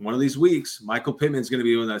one of these weeks, Michael Pittman's going to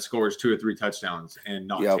be the one that scores 2 or 3 touchdowns and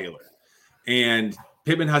not Taylor. And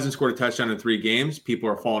Pittman hasn't scored a touchdown in 3 games. People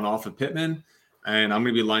are falling off of Pittman. And I'm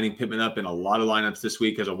going to be lining Pittman up in a lot of lineups this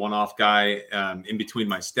week as a one-off guy in between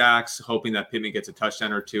my stacks, hoping that Pittman gets a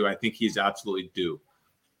touchdown or 2. I think he's absolutely due.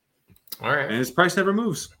 All right. And his price never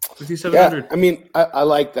moves. 5,700. Yeah, I mean, I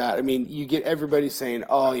like that. I mean, you get everybody saying,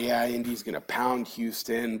 oh, yeah, Indy's going to pound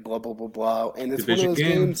Houston, blah, blah, blah, blah. And it's Division one of those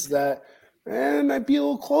games that might be a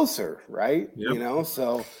little closer, right? Yep.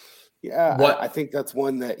 So, yeah, I think that's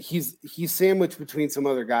one that he's sandwiched between some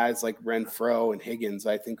other guys like Renfro and Higgins,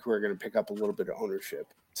 I think, who are going to pick up a little bit of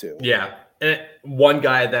ownership too. Yeah. And one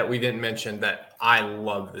guy that we didn't mention that I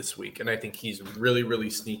love this week, and I think he's really, really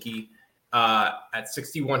sneaky, at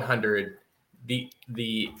 6,100,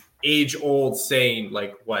 the age-old saying,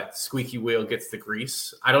 like, what, squeaky wheel gets the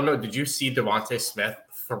grease. I don't know. Did you see Devontae Smith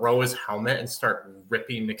throw his helmet and start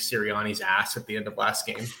ripping Nick Sirianni's ass at the end of last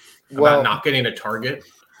game about not getting a target?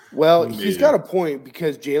 Well, he's got a point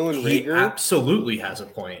because Jalen Reagor absolutely has a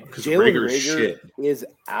point. Jalen Reagor is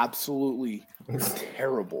absolutely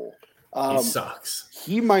terrible. He sucks.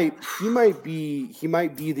 He might be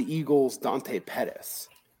the Eagles' Dante Pettis.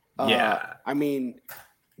 I mean,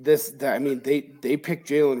 they picked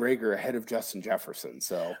Jalen Reagor ahead of Justin Jefferson.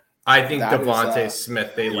 So I think Devontae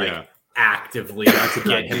Smith, actively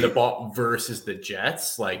get him the ball versus the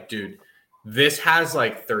Jets. Like, dude, this has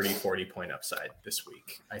like 30, 40 point upside this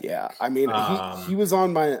week. I mean, he was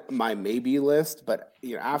on my maybe list, but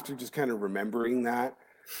after just kind of remembering that,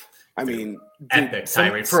 I mean, epic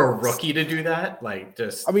tirade for a rookie to do that. Like,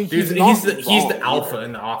 just he's the alpha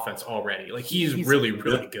in the offense already. Like, he's really,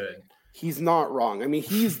 really good. He's not wrong. I mean,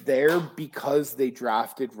 he's there because they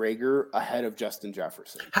drafted Reagor ahead of Justin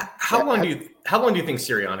Jefferson. How long do you think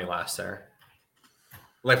Sirianni lasts there?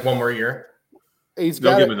 Like one more year? They'll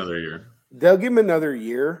give him another year. They'll give him another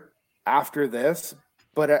year after this.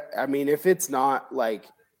 But I mean, if it's not like,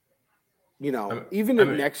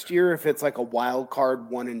 next year, if it's like a wild card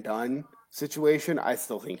one and done situation, I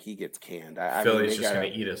still think he gets canned. Philly's just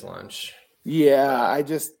going to eat his lunch. Yeah,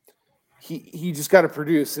 he just got to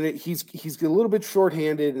produce, and he's a little bit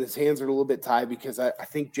shorthanded, and his hands are a little bit tied because I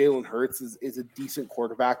think Jalen Hurts is a decent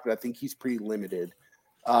quarterback, but I think he's pretty limited.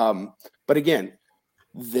 But again,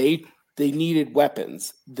 they needed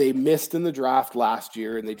weapons. They missed in the draft last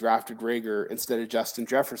year, and they drafted Reagor instead of Justin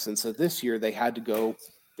Jefferson. So this year they had to go.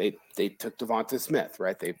 They took Devonta Smith,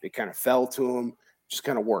 right? They kind of fell to him, just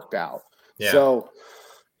kind of worked out. Yeah. So.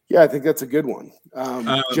 Yeah, I think that's a good one.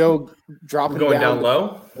 Joe, dropping down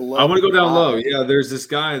low. I want to go down low. Yeah, there's this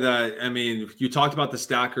guy that, I mean, you talked about the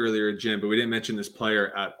stack earlier, Jim, but we didn't mention this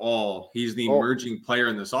player at all. He's the emerging player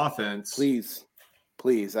in this offense. Please.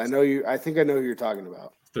 I think I know who you're talking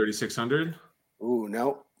about. 3,600. Ooh,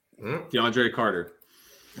 no. DeAndre Carter.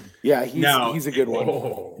 Yeah, he's a good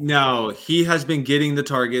one. Now, he has been getting the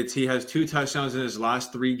targets. He has 2 touchdowns in his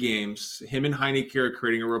last 3 games. Him and Heineke are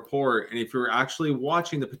creating a rapport. And if you're actually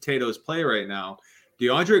watching the Potatoes play right now,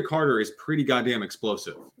 DeAndre Carter is pretty goddamn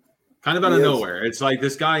explosive. Kind of out of nowhere. It's like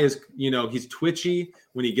this guy is, he's twitchy.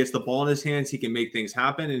 When he gets the ball in his hands, he can make things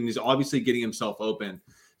happen. And he's obviously getting himself open.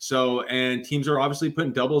 So, and teams are obviously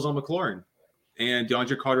putting doubles on McLaurin. And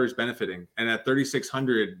DeAndre Carter is benefiting. And at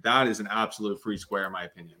 3,600, that is an absolute free square, in my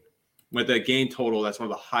opinion. With a game total, that's one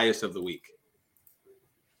of the highest of the week.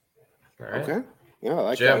 All right. Okay. Yeah, I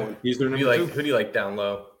like Jim, that one. He's their number 2. Who do you like down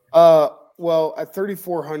low? Well, at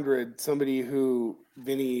 3,400, somebody who,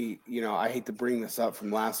 Vinny, I hate to bring this up from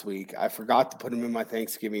last week. I forgot to put him in my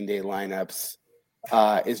Thanksgiving Day lineups,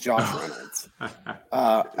 is Josh Reynolds.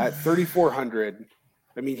 At 3,400,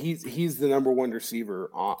 I mean, he's the number 1 receiver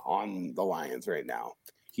on the Lions right now.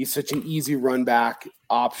 He's such an easy run back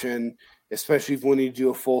option, especially if we need to do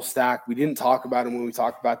a full stack. We didn't talk about him when we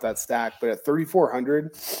talked about that stack, but at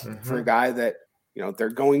 3,400 for a guy that, they're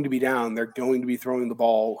going to be down, they're going to be throwing the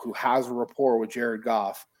ball, who has a rapport with Jared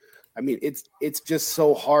Goff. I mean, it's just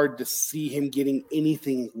so hard to see him getting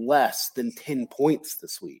anything less than 10 points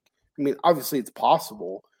this week. I mean, obviously it's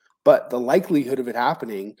possible, but the likelihood of it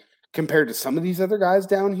happening compared to some of these other guys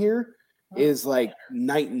down here is like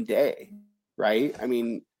night and day, right? I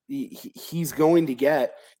mean, he's going to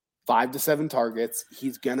get 5 to 7 targets.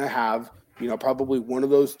 He's going to have probably one of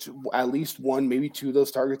those two, at least one, maybe two of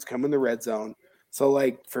those targets come in the red zone. So,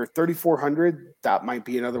 like, for 3,400, that might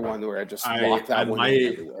be another one where I just lock that one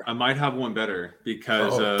in everywhere. I might have one better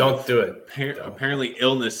because don't do it. Apparently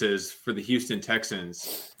illnesses for the Houston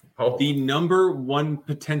Texans. Oh. The number one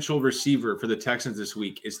potential receiver for the Texans this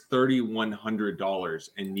week is $3,100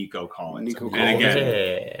 in Nico Collins. And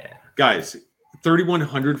again, guys,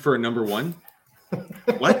 $3,100 for a number one?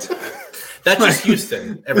 What? That's just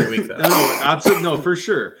Houston every week, though. No, absolutely no, for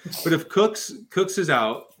sure. But if Cooks is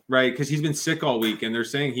out, right, because he's been sick all week, and they're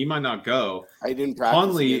saying he might not go. I didn't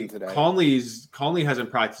practice today. Conley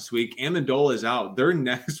hasn't practiced this week. Amendola is out. Their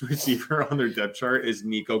next receiver on their depth chart is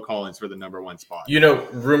Nico Collins for the number one spot.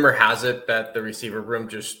 Rumor has it that the receiver room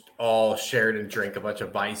just all shared and drank a bunch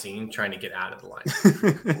of Visine trying to get out of the line.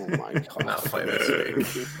 Oh my god! Not play this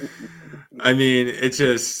week. I mean, it's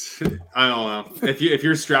just, I don't know. If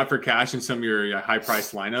you're strapped for cash in some of your high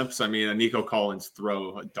priced lineups, I mean, a Nico Collins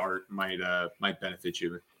throw a dart might benefit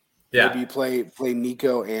you. Yeah, maybe play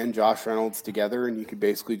Nico and Josh Reynolds together, and you could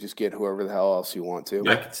basically just get whoever the hell else you want to.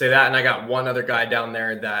 I could say that, and I got one other guy down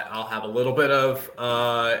there that I'll have a little bit of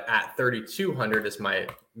at 3,200 is my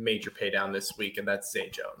major pay down this week, and that's Zay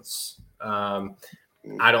Jones.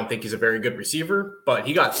 I don't think he's a very good receiver, but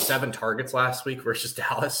he got 7 targets last week versus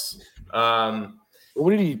Dallas.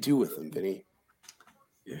 What did he do with him, Vinny?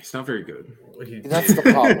 Yeah, he's not very good. That's the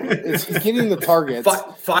problem. He's getting the targets.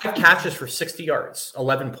 5 catches for 60 yards,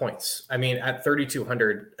 11 points. I mean, at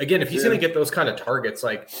 3,200. Again, if he's going to get those kind of targets,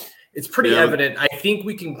 like, it's pretty evident. I think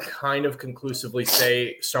we can kind of conclusively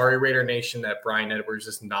say, sorry, Raider Nation, that Bryan Edwards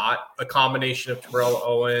is not a combination of Terrell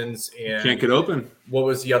Owens and can't get open. What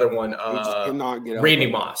was the other one? Randy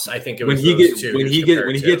Moss. I think it was when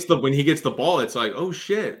he gets the ball, it's like, oh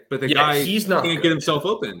shit! But the guy can't get himself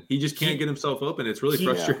open. He just can't get himself open. It's really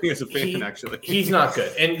frustrating as a fan. Actually, he's not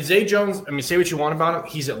good. And Zay Jones, I mean, say what you want about him,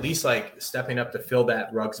 he's at least like stepping up to fill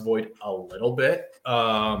that Ruggs void a little bit.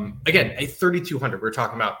 Again, at 3,200, we're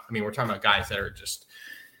talking about guys that are just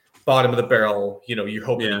bottom of the barrel. You're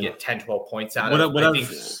hoping to get 10, 12 points out of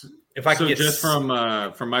it. If I could get just from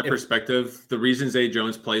my perspective, the reason Zay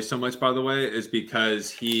Jones plays so much, by the way, is because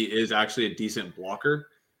he is actually a decent blocker,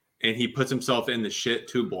 and he puts himself in the shit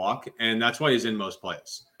to block, and that's why he's in most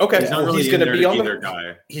plays. Okay, he's not really going to be on either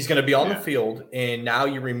guy. He's going to be on the field, and now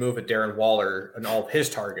you remove a Darren Waller and all of his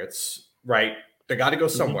targets, right? They got to go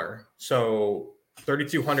somewhere. So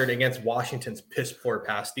 3,200 against Washington's piss poor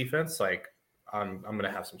pass defense, like I'm going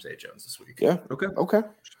to have some Zay Jones this week. Yeah. Okay.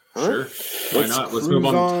 Sure. Why not? Let's move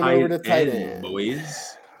on to tight end,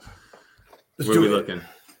 boys. Where are we looking?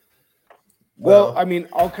 Well, I mean,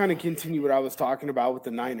 I'll kind of continue what I was talking about with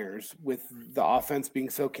the Niners, with the offense being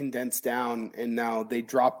so condensed down, and now they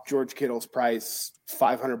dropped George Kittle's price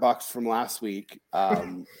 $500 from last week.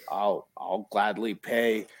 I'll gladly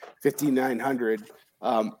pay $5,900.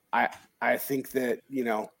 I think that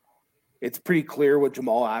it's pretty clear what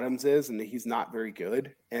Jamal Adams is, and that he's not very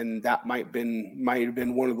good. And that might have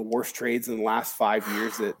been one of the worst trades in the last 5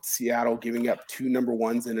 years, that Seattle giving up 2 number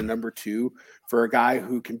ones and a number 2 for a guy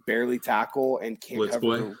who can barely tackle and can't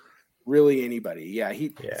cover really anybody. Yeah,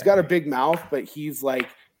 he's got a big mouth, but he's like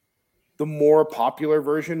the more popular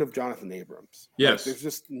version of Jonathan Abrams. Yes. Like, there's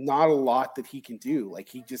just not a lot that he can do. Like,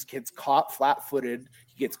 he just gets caught flat-footed.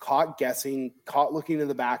 He gets caught guessing, caught looking in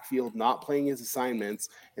the backfield, not playing his assignments,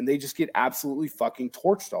 and they just get absolutely fucking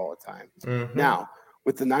torched all the time. Mm-hmm. Now,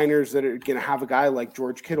 with the Niners that are going to have a guy like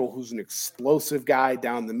George Kittle, who's an explosive guy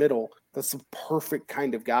down the middle, that's a perfect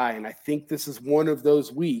kind of guy. And I think this is one of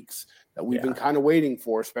those weeks that we've been kind of waiting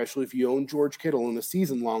for, especially if you own George Kittle in a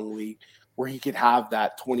season-long league, where he could have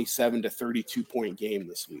that 27 to 32 point game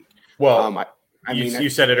this week. Well, you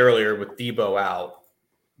said it earlier with Debo out,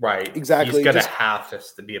 right? Exactly. He's going to have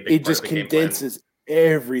to be a big. It just condenses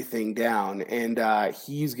everything down, and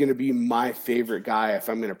he's going to be my favorite guy if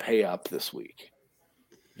I'm going to pay up this week.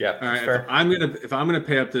 Yeah. All right. If I'm gonna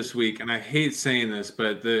pay up this week, and I hate saying this,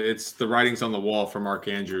 but it's the writing's on the wall for Mark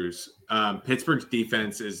Andrews. Pittsburgh's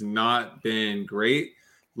defense has not been great.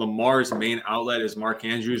 Lamar's main outlet is Mark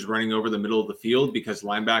Andrews running over the middle of the field because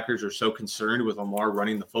linebackers are so concerned with Lamar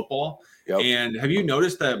running the football. Yep. And have you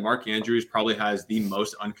noticed that Mark Andrews probably has the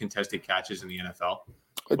most uncontested catches in the NFL?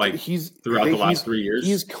 Like throughout the last 3 years,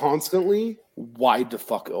 he's constantly wide the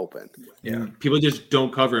fuck open. Yeah, people just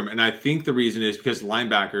don't cover him, and I think the reason is because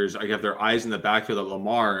linebackers have their eyes in the backfield of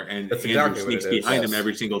Lamar, and Andrews sneaks behind him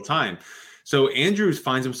every single time. So Andrews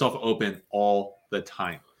finds himself open all the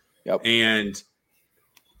time. Yep. And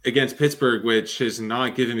against Pittsburgh, which has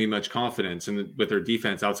not given me much confidence with their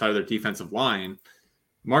defense outside of their defensive line,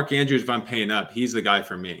 Mark Andrews, if I'm paying up, he's the guy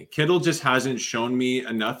for me. Kittle just hasn't shown me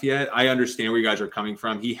enough yet. I understand where you guys are coming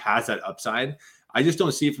from. He has that upside. I just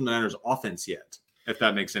don't see it from the Niners offense yet, if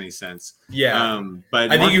that makes any sense. Yeah.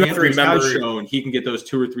 But I Mark think you have to Andrews remember has shown he can get those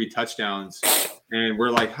 2 or 3 touchdowns. And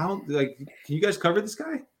we're like, can you guys cover this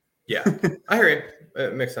guy? Yeah, I hear it.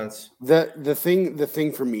 It makes sense. The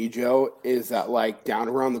thing for me, Joe, is that like down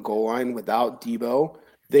around the goal line without Debo,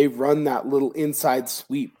 they run that little inside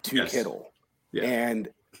sweep to Kittle, and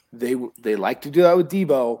they like to do that with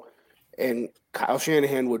Debo, and Kyle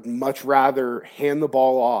Shanahan would much rather hand the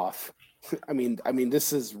ball off. I mean,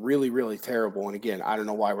 this is really, really terrible. And again, I don't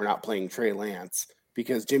know why we're not playing Trey Lance,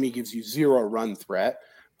 because Jimmy gives you zero run threat,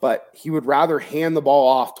 but he would rather hand the ball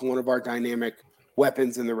off to one of our dynamic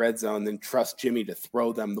weapons in the red zone than trust Jimmy to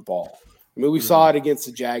throw them the ball. I mean, we saw it against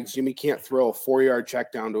the Jags. Jimmy can't throw a 4-yard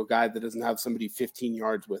check down to a guy that doesn't have somebody 15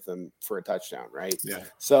 yards with him for a touchdown, right? Yeah.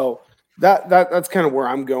 So that's kind of where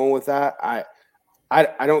I'm going with that.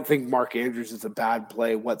 I don't think Mark Andrews is a bad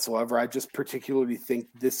play whatsoever. I just particularly think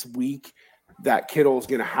this week that Kittle is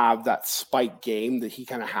going to have that spike game that he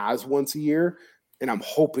kind of has once a year, and I'm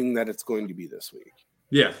hoping that it's going to be this week.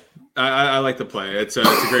 Yeah, I like the play. It's a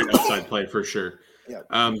great upside play for sure. Yeah.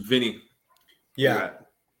 Vinny. Yeah.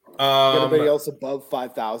 Anybody else above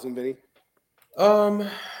 5,000, Vinny?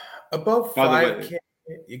 Above 5K.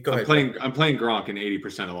 Go ahead. I'm playing Gronk in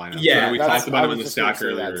 80% of lineups. Yeah, we talked about him in the stack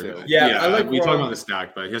earlier. Yeah, I like we talked about the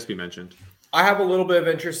stack, but he has to be mentioned. I have a little bit of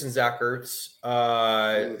interest in Zach Ertz.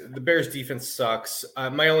 The Bears defense sucks.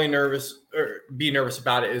 My only nervous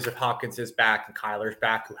about it is if Hopkins is back and Kyler's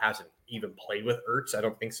back, who hasn't even played with Ertz. I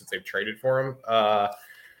don't think since they've traded for him.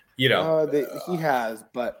 He has,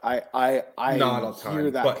 but I not a ton,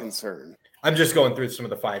 hear that concern. I'm just going through some of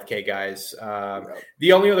the 5K guys.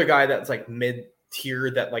 The only other guy that's like mid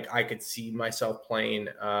tier that like I could see myself playing.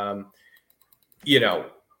 I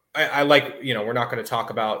like, we're not going to talk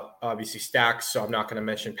about obviously stacks, so I'm not going to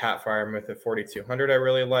mention Pat Freiermuth at 4,200. I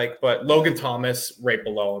really like, but Logan Thomas right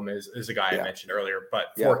below him is a guy I mentioned earlier. But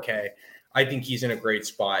 4K, I think he's in a great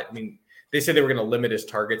spot. I mean, they said they were going to limit his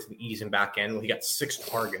targets and ease him back in. Well, he got 6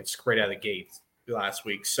 targets right out of the gate last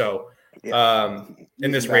week. So in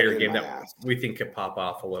this Raider game that we think could pop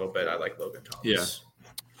off a little bit, I like Logan Thomas.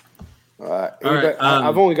 Yeah.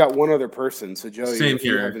 I've only got one other person. So Joey, same if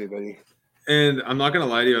you here. have anybody. And I'm not going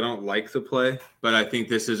to lie to you, I don't like the play, but I think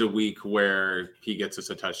this is a week where he gets us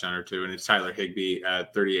a touchdown or two, and it's Tyler Higbee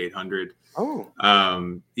at 3,800. Oh. I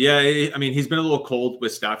mean, he's been a little cold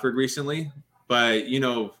with Stafford recently, but,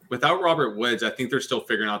 without Robert Woods, I think they're still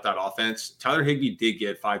figuring out that offense. Tyler Higbee did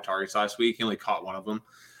get 5 targets last week. He only caught one of them,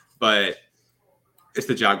 but it's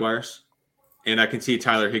the Jaguars. And I can see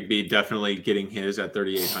Tyler Higbee definitely getting his at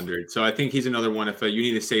 3,800. So I think he's another one. If you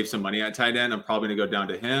need to save some money at tight end, I'm probably going to go down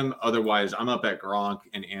to him. Otherwise, I'm up at Gronk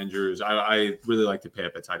and Andrews. I really like to pay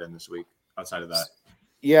up at tight end this week outside of that.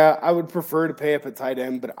 Yeah, I would prefer to pay up at tight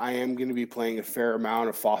end, but I am going to be playing a fair amount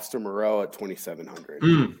of Foster Moreau at 2,700.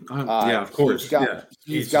 Yeah, of course.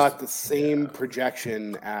 He's got the same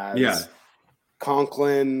projection as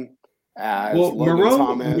Conklin, as Logan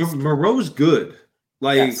Thomas. Moreau's good.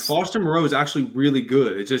 Foster Moreau is actually really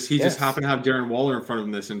good. It's just he just happened to have Darren Waller in front of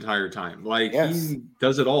him this entire time. He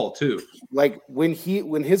does it all too. When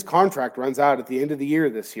his contract runs out at the end of the year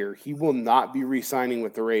this year, he will not be re-signing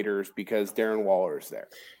with the Raiders because Darren Waller is there.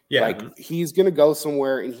 Yeah, he's going to go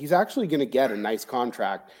somewhere, and he's actually going to get a nice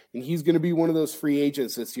contract, and he's going to be one of those free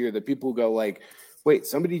agents this year that people go like, "Wait,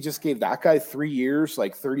 somebody just gave that guy 3 years,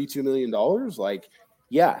 like $32 million?"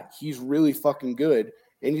 Yeah, he's really fucking good.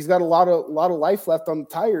 And he's got a lot of life left on the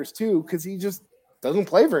tires too, because he just doesn't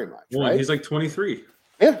play very much. Right? He's like 23.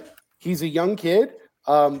 Yeah, he's a young kid.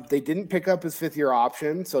 They didn't pick up his 5th-year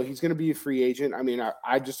option, so he's going to be a free agent. I mean,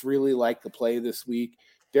 I just really like the play this week.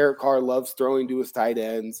 Derek Carr loves throwing to his tight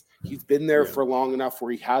ends. He's been there for long enough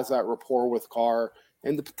where he has that rapport with Carr.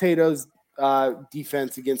 And the Potatoes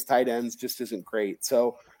defense against tight ends just isn't great.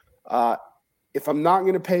 So if I'm not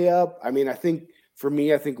going to pay up, I mean, for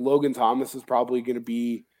me, I think Logan Thomas is probably going to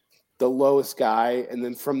be the lowest guy. And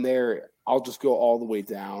then from there, I'll just go all the way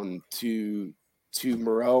down to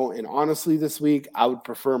Moreau. And honestly, this week, I would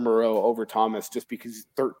prefer Moreau over Thomas just because he's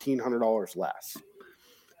 $1,300 less.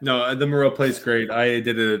 No, the Moreau plays great. I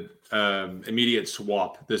did an immediate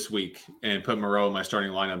swap this week and put Moreau in my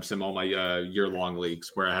starting lineups in all my year-long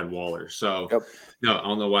leagues where I had Waller. So, no, I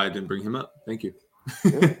don't know why I didn't bring him up. Thank you.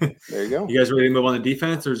 There you go. You guys ready to move on to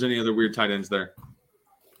defense, or is there any other weird tight ends there?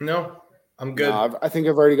 No, I'm good. No, I think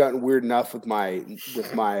I've already gotten weird enough with my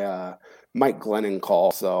Mike Glennon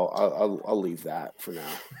call, so I'll leave that for now.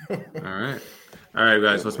 All right. All right,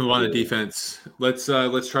 guys, let's move on to defense. Let's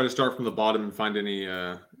try to start from the bottom and find any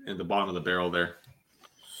in the bottom of the barrel there.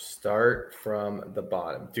 Start from the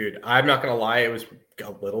bottom. Dude, I'm not going to lie. It was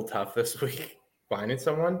a little tough this week finding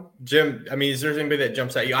someone. Jim, I mean, is there anybody that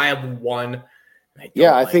jumps at you? I have one.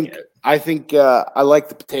 I think I like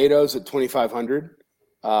the potatoes at 2,500.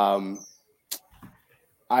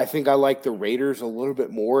 I think I like the Raiders a little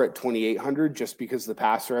bit more at 2,800 just because of the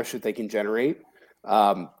pass rush that they can generate.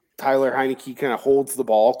 Tyler Heineke kind of holds the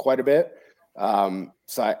ball quite a bit.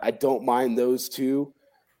 So I don't mind those two.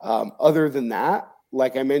 Other than that,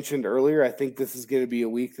 like I mentioned earlier, I think this is going to be a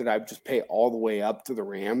week that I just pay all the way up to the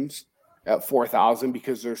Rams at 4,000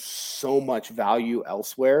 because there's so much value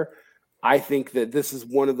elsewhere. I think that this is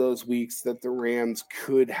one of those weeks that the Rams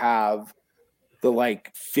could have the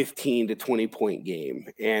 15 to 20 point game.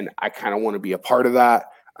 And I kind of want to be a part of that.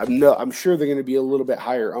 I'm sure they're going to be a little bit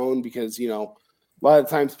higher owned because, a lot of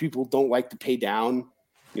times people don't like to pay down.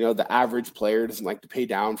 The average player doesn't like to pay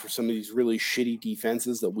down for some of these really shitty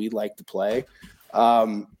defenses that we like to play.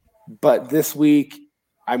 But this week,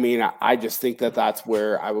 I mean, I just think that that's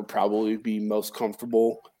where I would probably be most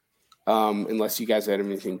comfortable, unless you guys had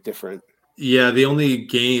anything different. Yeah, the only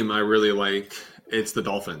game I really like, it's the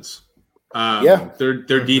Dolphins.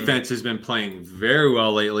 Their defense has been playing very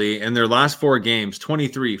well lately. In their last 4 games,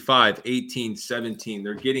 23, 5, 18, 17.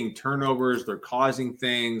 They're getting turnovers. They're causing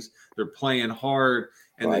things. They're playing hard.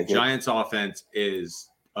 And the Giants' offense is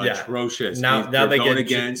atrocious. Now they going get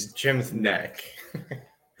against Jim's neck.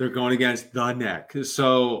 They're going against the neck.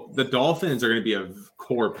 So the Dolphins are going to be a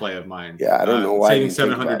core play of mine. Yeah, I don't know why. Saving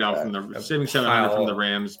 700 down from the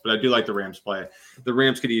Rams, but I do like the Rams play. The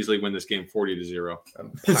Rams could easily win this game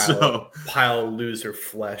 40-0. Pile loser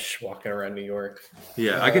flesh walking around New York.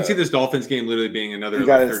 Yeah, I can see this Dolphins game literally being another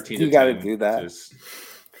 13. You got to do that.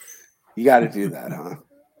 You got to do that, huh?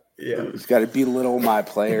 Yeah, you got to belittle my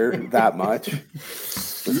player that much.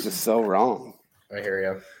 It's just so wrong. I hear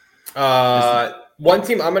you. One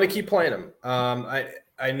team, I'm going to keep playing them. I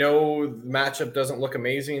know the matchup doesn't look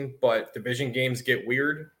amazing, but division games get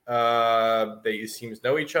weird. These teams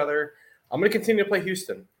know each other. I'm going to continue to play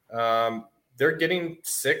Houston. They're getting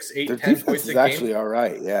 6, 8, 10 points a game. Actually all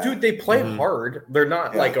right, yeah. Dude, they play hard. They're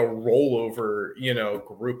not like a rollover,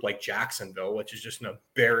 group like Jacksonville, which is just an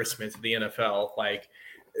embarrassment to the NFL. Like,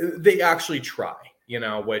 they actually try,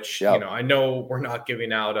 which, I know we're not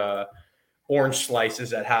giving out orange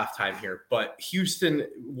slices at halftime here, but Houston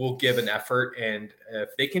will give an effort. And if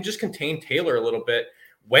they can just contain Taylor a little bit,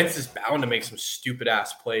 Wentz is bound to make some stupid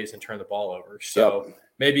ass plays and turn the ball over. So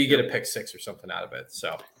maybe you get a pick 6 or something out of it.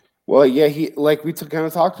 So, well, yeah, he, like we kind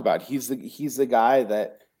of talked about, he's the guy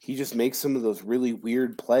that he just makes some of those really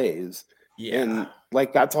weird plays. Yeah. And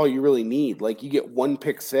that's all you really need. You get 1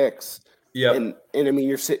 pick 6. Yeah, and I mean,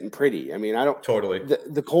 you're sitting pretty. I mean, I don't totally.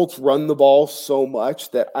 The Colts run the ball so much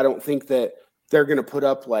that I don't think that they're going to put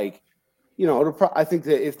up I think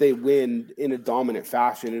that if they win in a dominant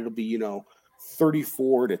fashion, it'll be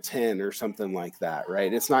 34-10 or something like that,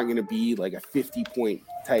 right? It's not going to be like a 50-point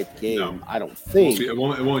type game. No. I don't think it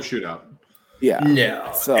won't shoot out. Yeah,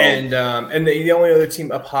 no. So and the only other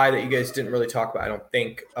team up high that you guys didn't really talk about, I don't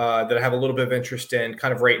think, that I have a little bit of interest in,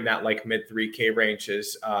 kind of right in that mid 3K range,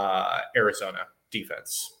 is Arizona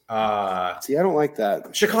defense. See, I don't like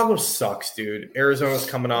that. Chicago sucks, dude. Arizona's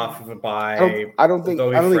coming off of a bye. I don't think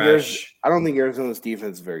Arizona's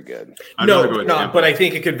defense is very good. No, but I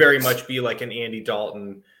think it could very much be like an Andy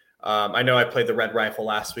Dalton. I know I played the Red Rifle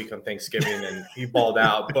last week on Thanksgiving and he balled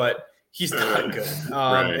out, but he's not good.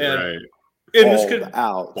 Right. And this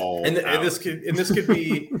could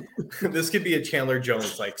be a Chandler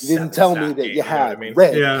Jones You didn't tell me that you had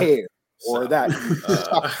red hair or that you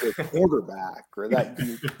sucked at quarterback or that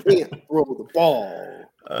you can't throw the ball.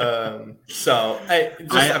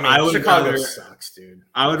 Chicago sucks, dude.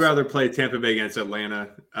 I would rather play Tampa Bay against Atlanta.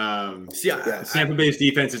 Tampa Bay's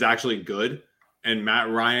defense is actually good. And Matt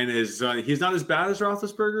Ryan is he's not as bad as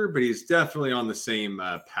Roethlisberger, but he's definitely on the same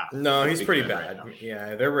path. No, he's pretty bad.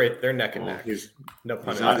 Right, they're neck and neck. He's not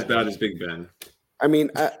as bad as Big Ben. I mean,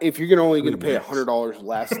 if you're only going to pay $100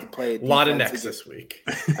 less to play a lot of necks this week.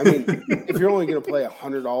 I mean, if you're only going to play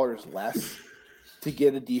 $100 less to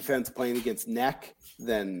get a defense playing against neck,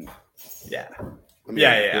 then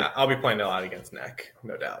I'll be playing a lot against neck,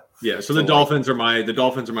 no doubt. Yeah, so the Dolphins are my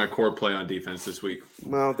core play on defense this week.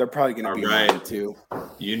 Well, they're probably going to be mine too.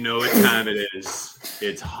 You know what time it is?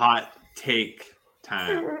 It's hot take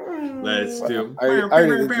time. Let's do. I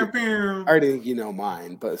already think you know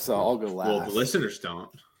mine, but so I'll go last. Well, the listeners don't.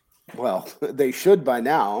 Well, they should by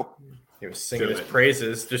now. He was singing his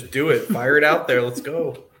praises. Just do it. Fire it out there. Let's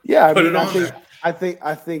go. Yeah, put it on there. I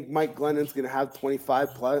think Mike Glennon's going to have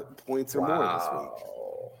 25 plus points or more this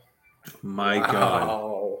week. My God.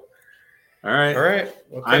 All right. Okay,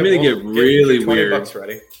 I'm going to get really weird. $20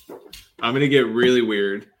 ready. I'm going to get really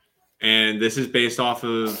weird. And this is based off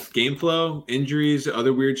of game flow, injuries,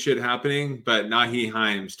 other weird shit happening. But Nahi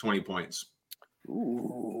Himes, 20 points.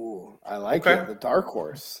 Ooh, I like it. The dark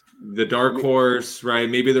horse. The dark horse, right?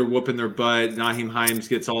 Maybe they're whooping their butt. Naheem Himes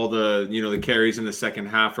gets all the, the carries in the second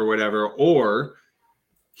half or whatever. Or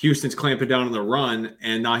Houston's clamping down on the run,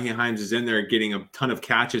 and Naheem Himes is in there getting a ton of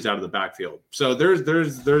catches out of the backfield. So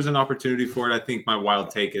there's an opportunity for it. I think my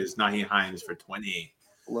wild take is Naheem Himes for 20.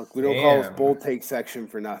 Look, we don't call this bold take section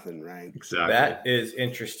for nothing, right? Exactly. That is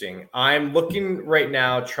interesting. I'm looking right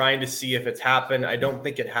now, trying to see if it's happened. I don't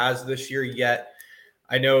think it has this year yet.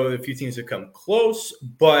 I know a few teams have come close,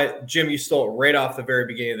 but Jim, you stole it right off the very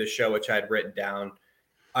beginning of the show, which I had written down.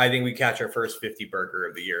 I think we catch our first 50 burger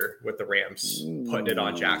of the year with the Rams putting it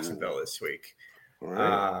on Jacksonville this week.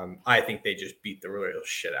 Right. I think they just beat the real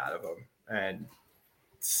shit out of them and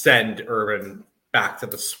send Urban back to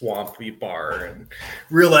the swampy bar and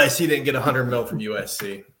realize he didn't get $100 million from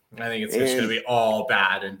USC. I think it's just going to be all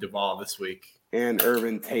bad in Duval this week. And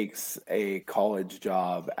Urban takes a college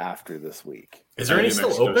job after this week. Is there any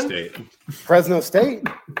still open? Fresno State.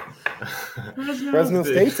 Fresno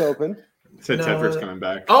State's open. Said Tedford's coming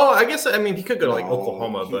back. Oh, I guess, he could go to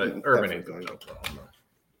Oklahoma, but Urban ain't going to Oklahoma.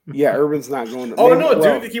 Yeah, Urban's not going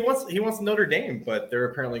to. Dude, he wants Notre Dame, but they're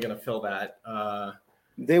apparently going to fill that.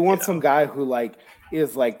 They want some guy who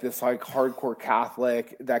is this hardcore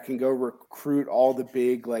Catholic that can go recruit all the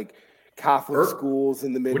big Catholic schools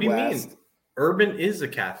in the Midwest. What do you mean? Urban is a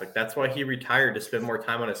Catholic. That's why he retired, to spend more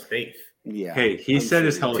time on his faith. Yeah. Hey, he said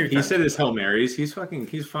his Hail Marys. He's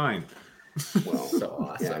fine. Well, so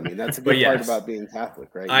awesome. Yeah, that's a good part about being Catholic,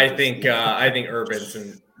 right? I think Urban's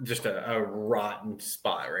in just a rotten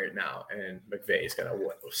spot right now, and McVay's gonna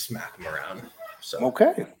smack him around. So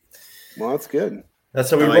okay, well that's good. That's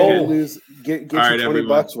how we roll. Get your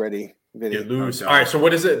 $20 ready. Vinny. You lose. All right. So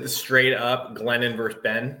what is it? Straight up, Glennon versus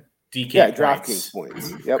Ben. DK. Yeah, DraftKings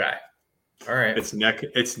points. Yep. Okay. All right. It's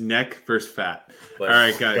neck versus fat. All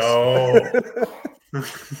right, guys. Go.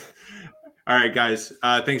 All right, guys.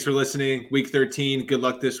 Thanks for listening. Week 13. Good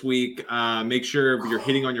luck this week. Make sure you're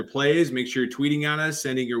hitting on your plays. Make sure you're tweeting at us,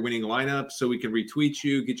 sending your winning lineup so we can retweet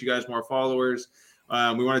you, get you guys more followers.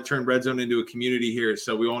 We want to turn Red Zone into a community here,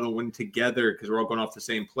 so we want to win together because we're all going off the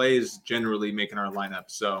same plays, generally making our lineup.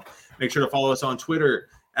 So make sure to follow us on Twitter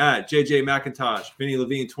at JJ McIntosh, Vinny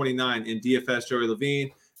Levine 29, and DFS Joey Levine.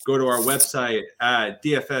 Go to our website at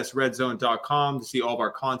dfsredzone.com to see all of our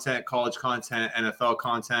content, college content, NFL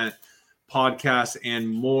content, podcasts, and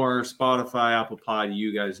more. Spotify, Apple Pod,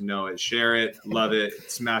 you guys know it. Share it, love it,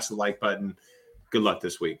 smash the like button. Good luck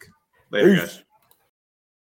this week. Later, guys.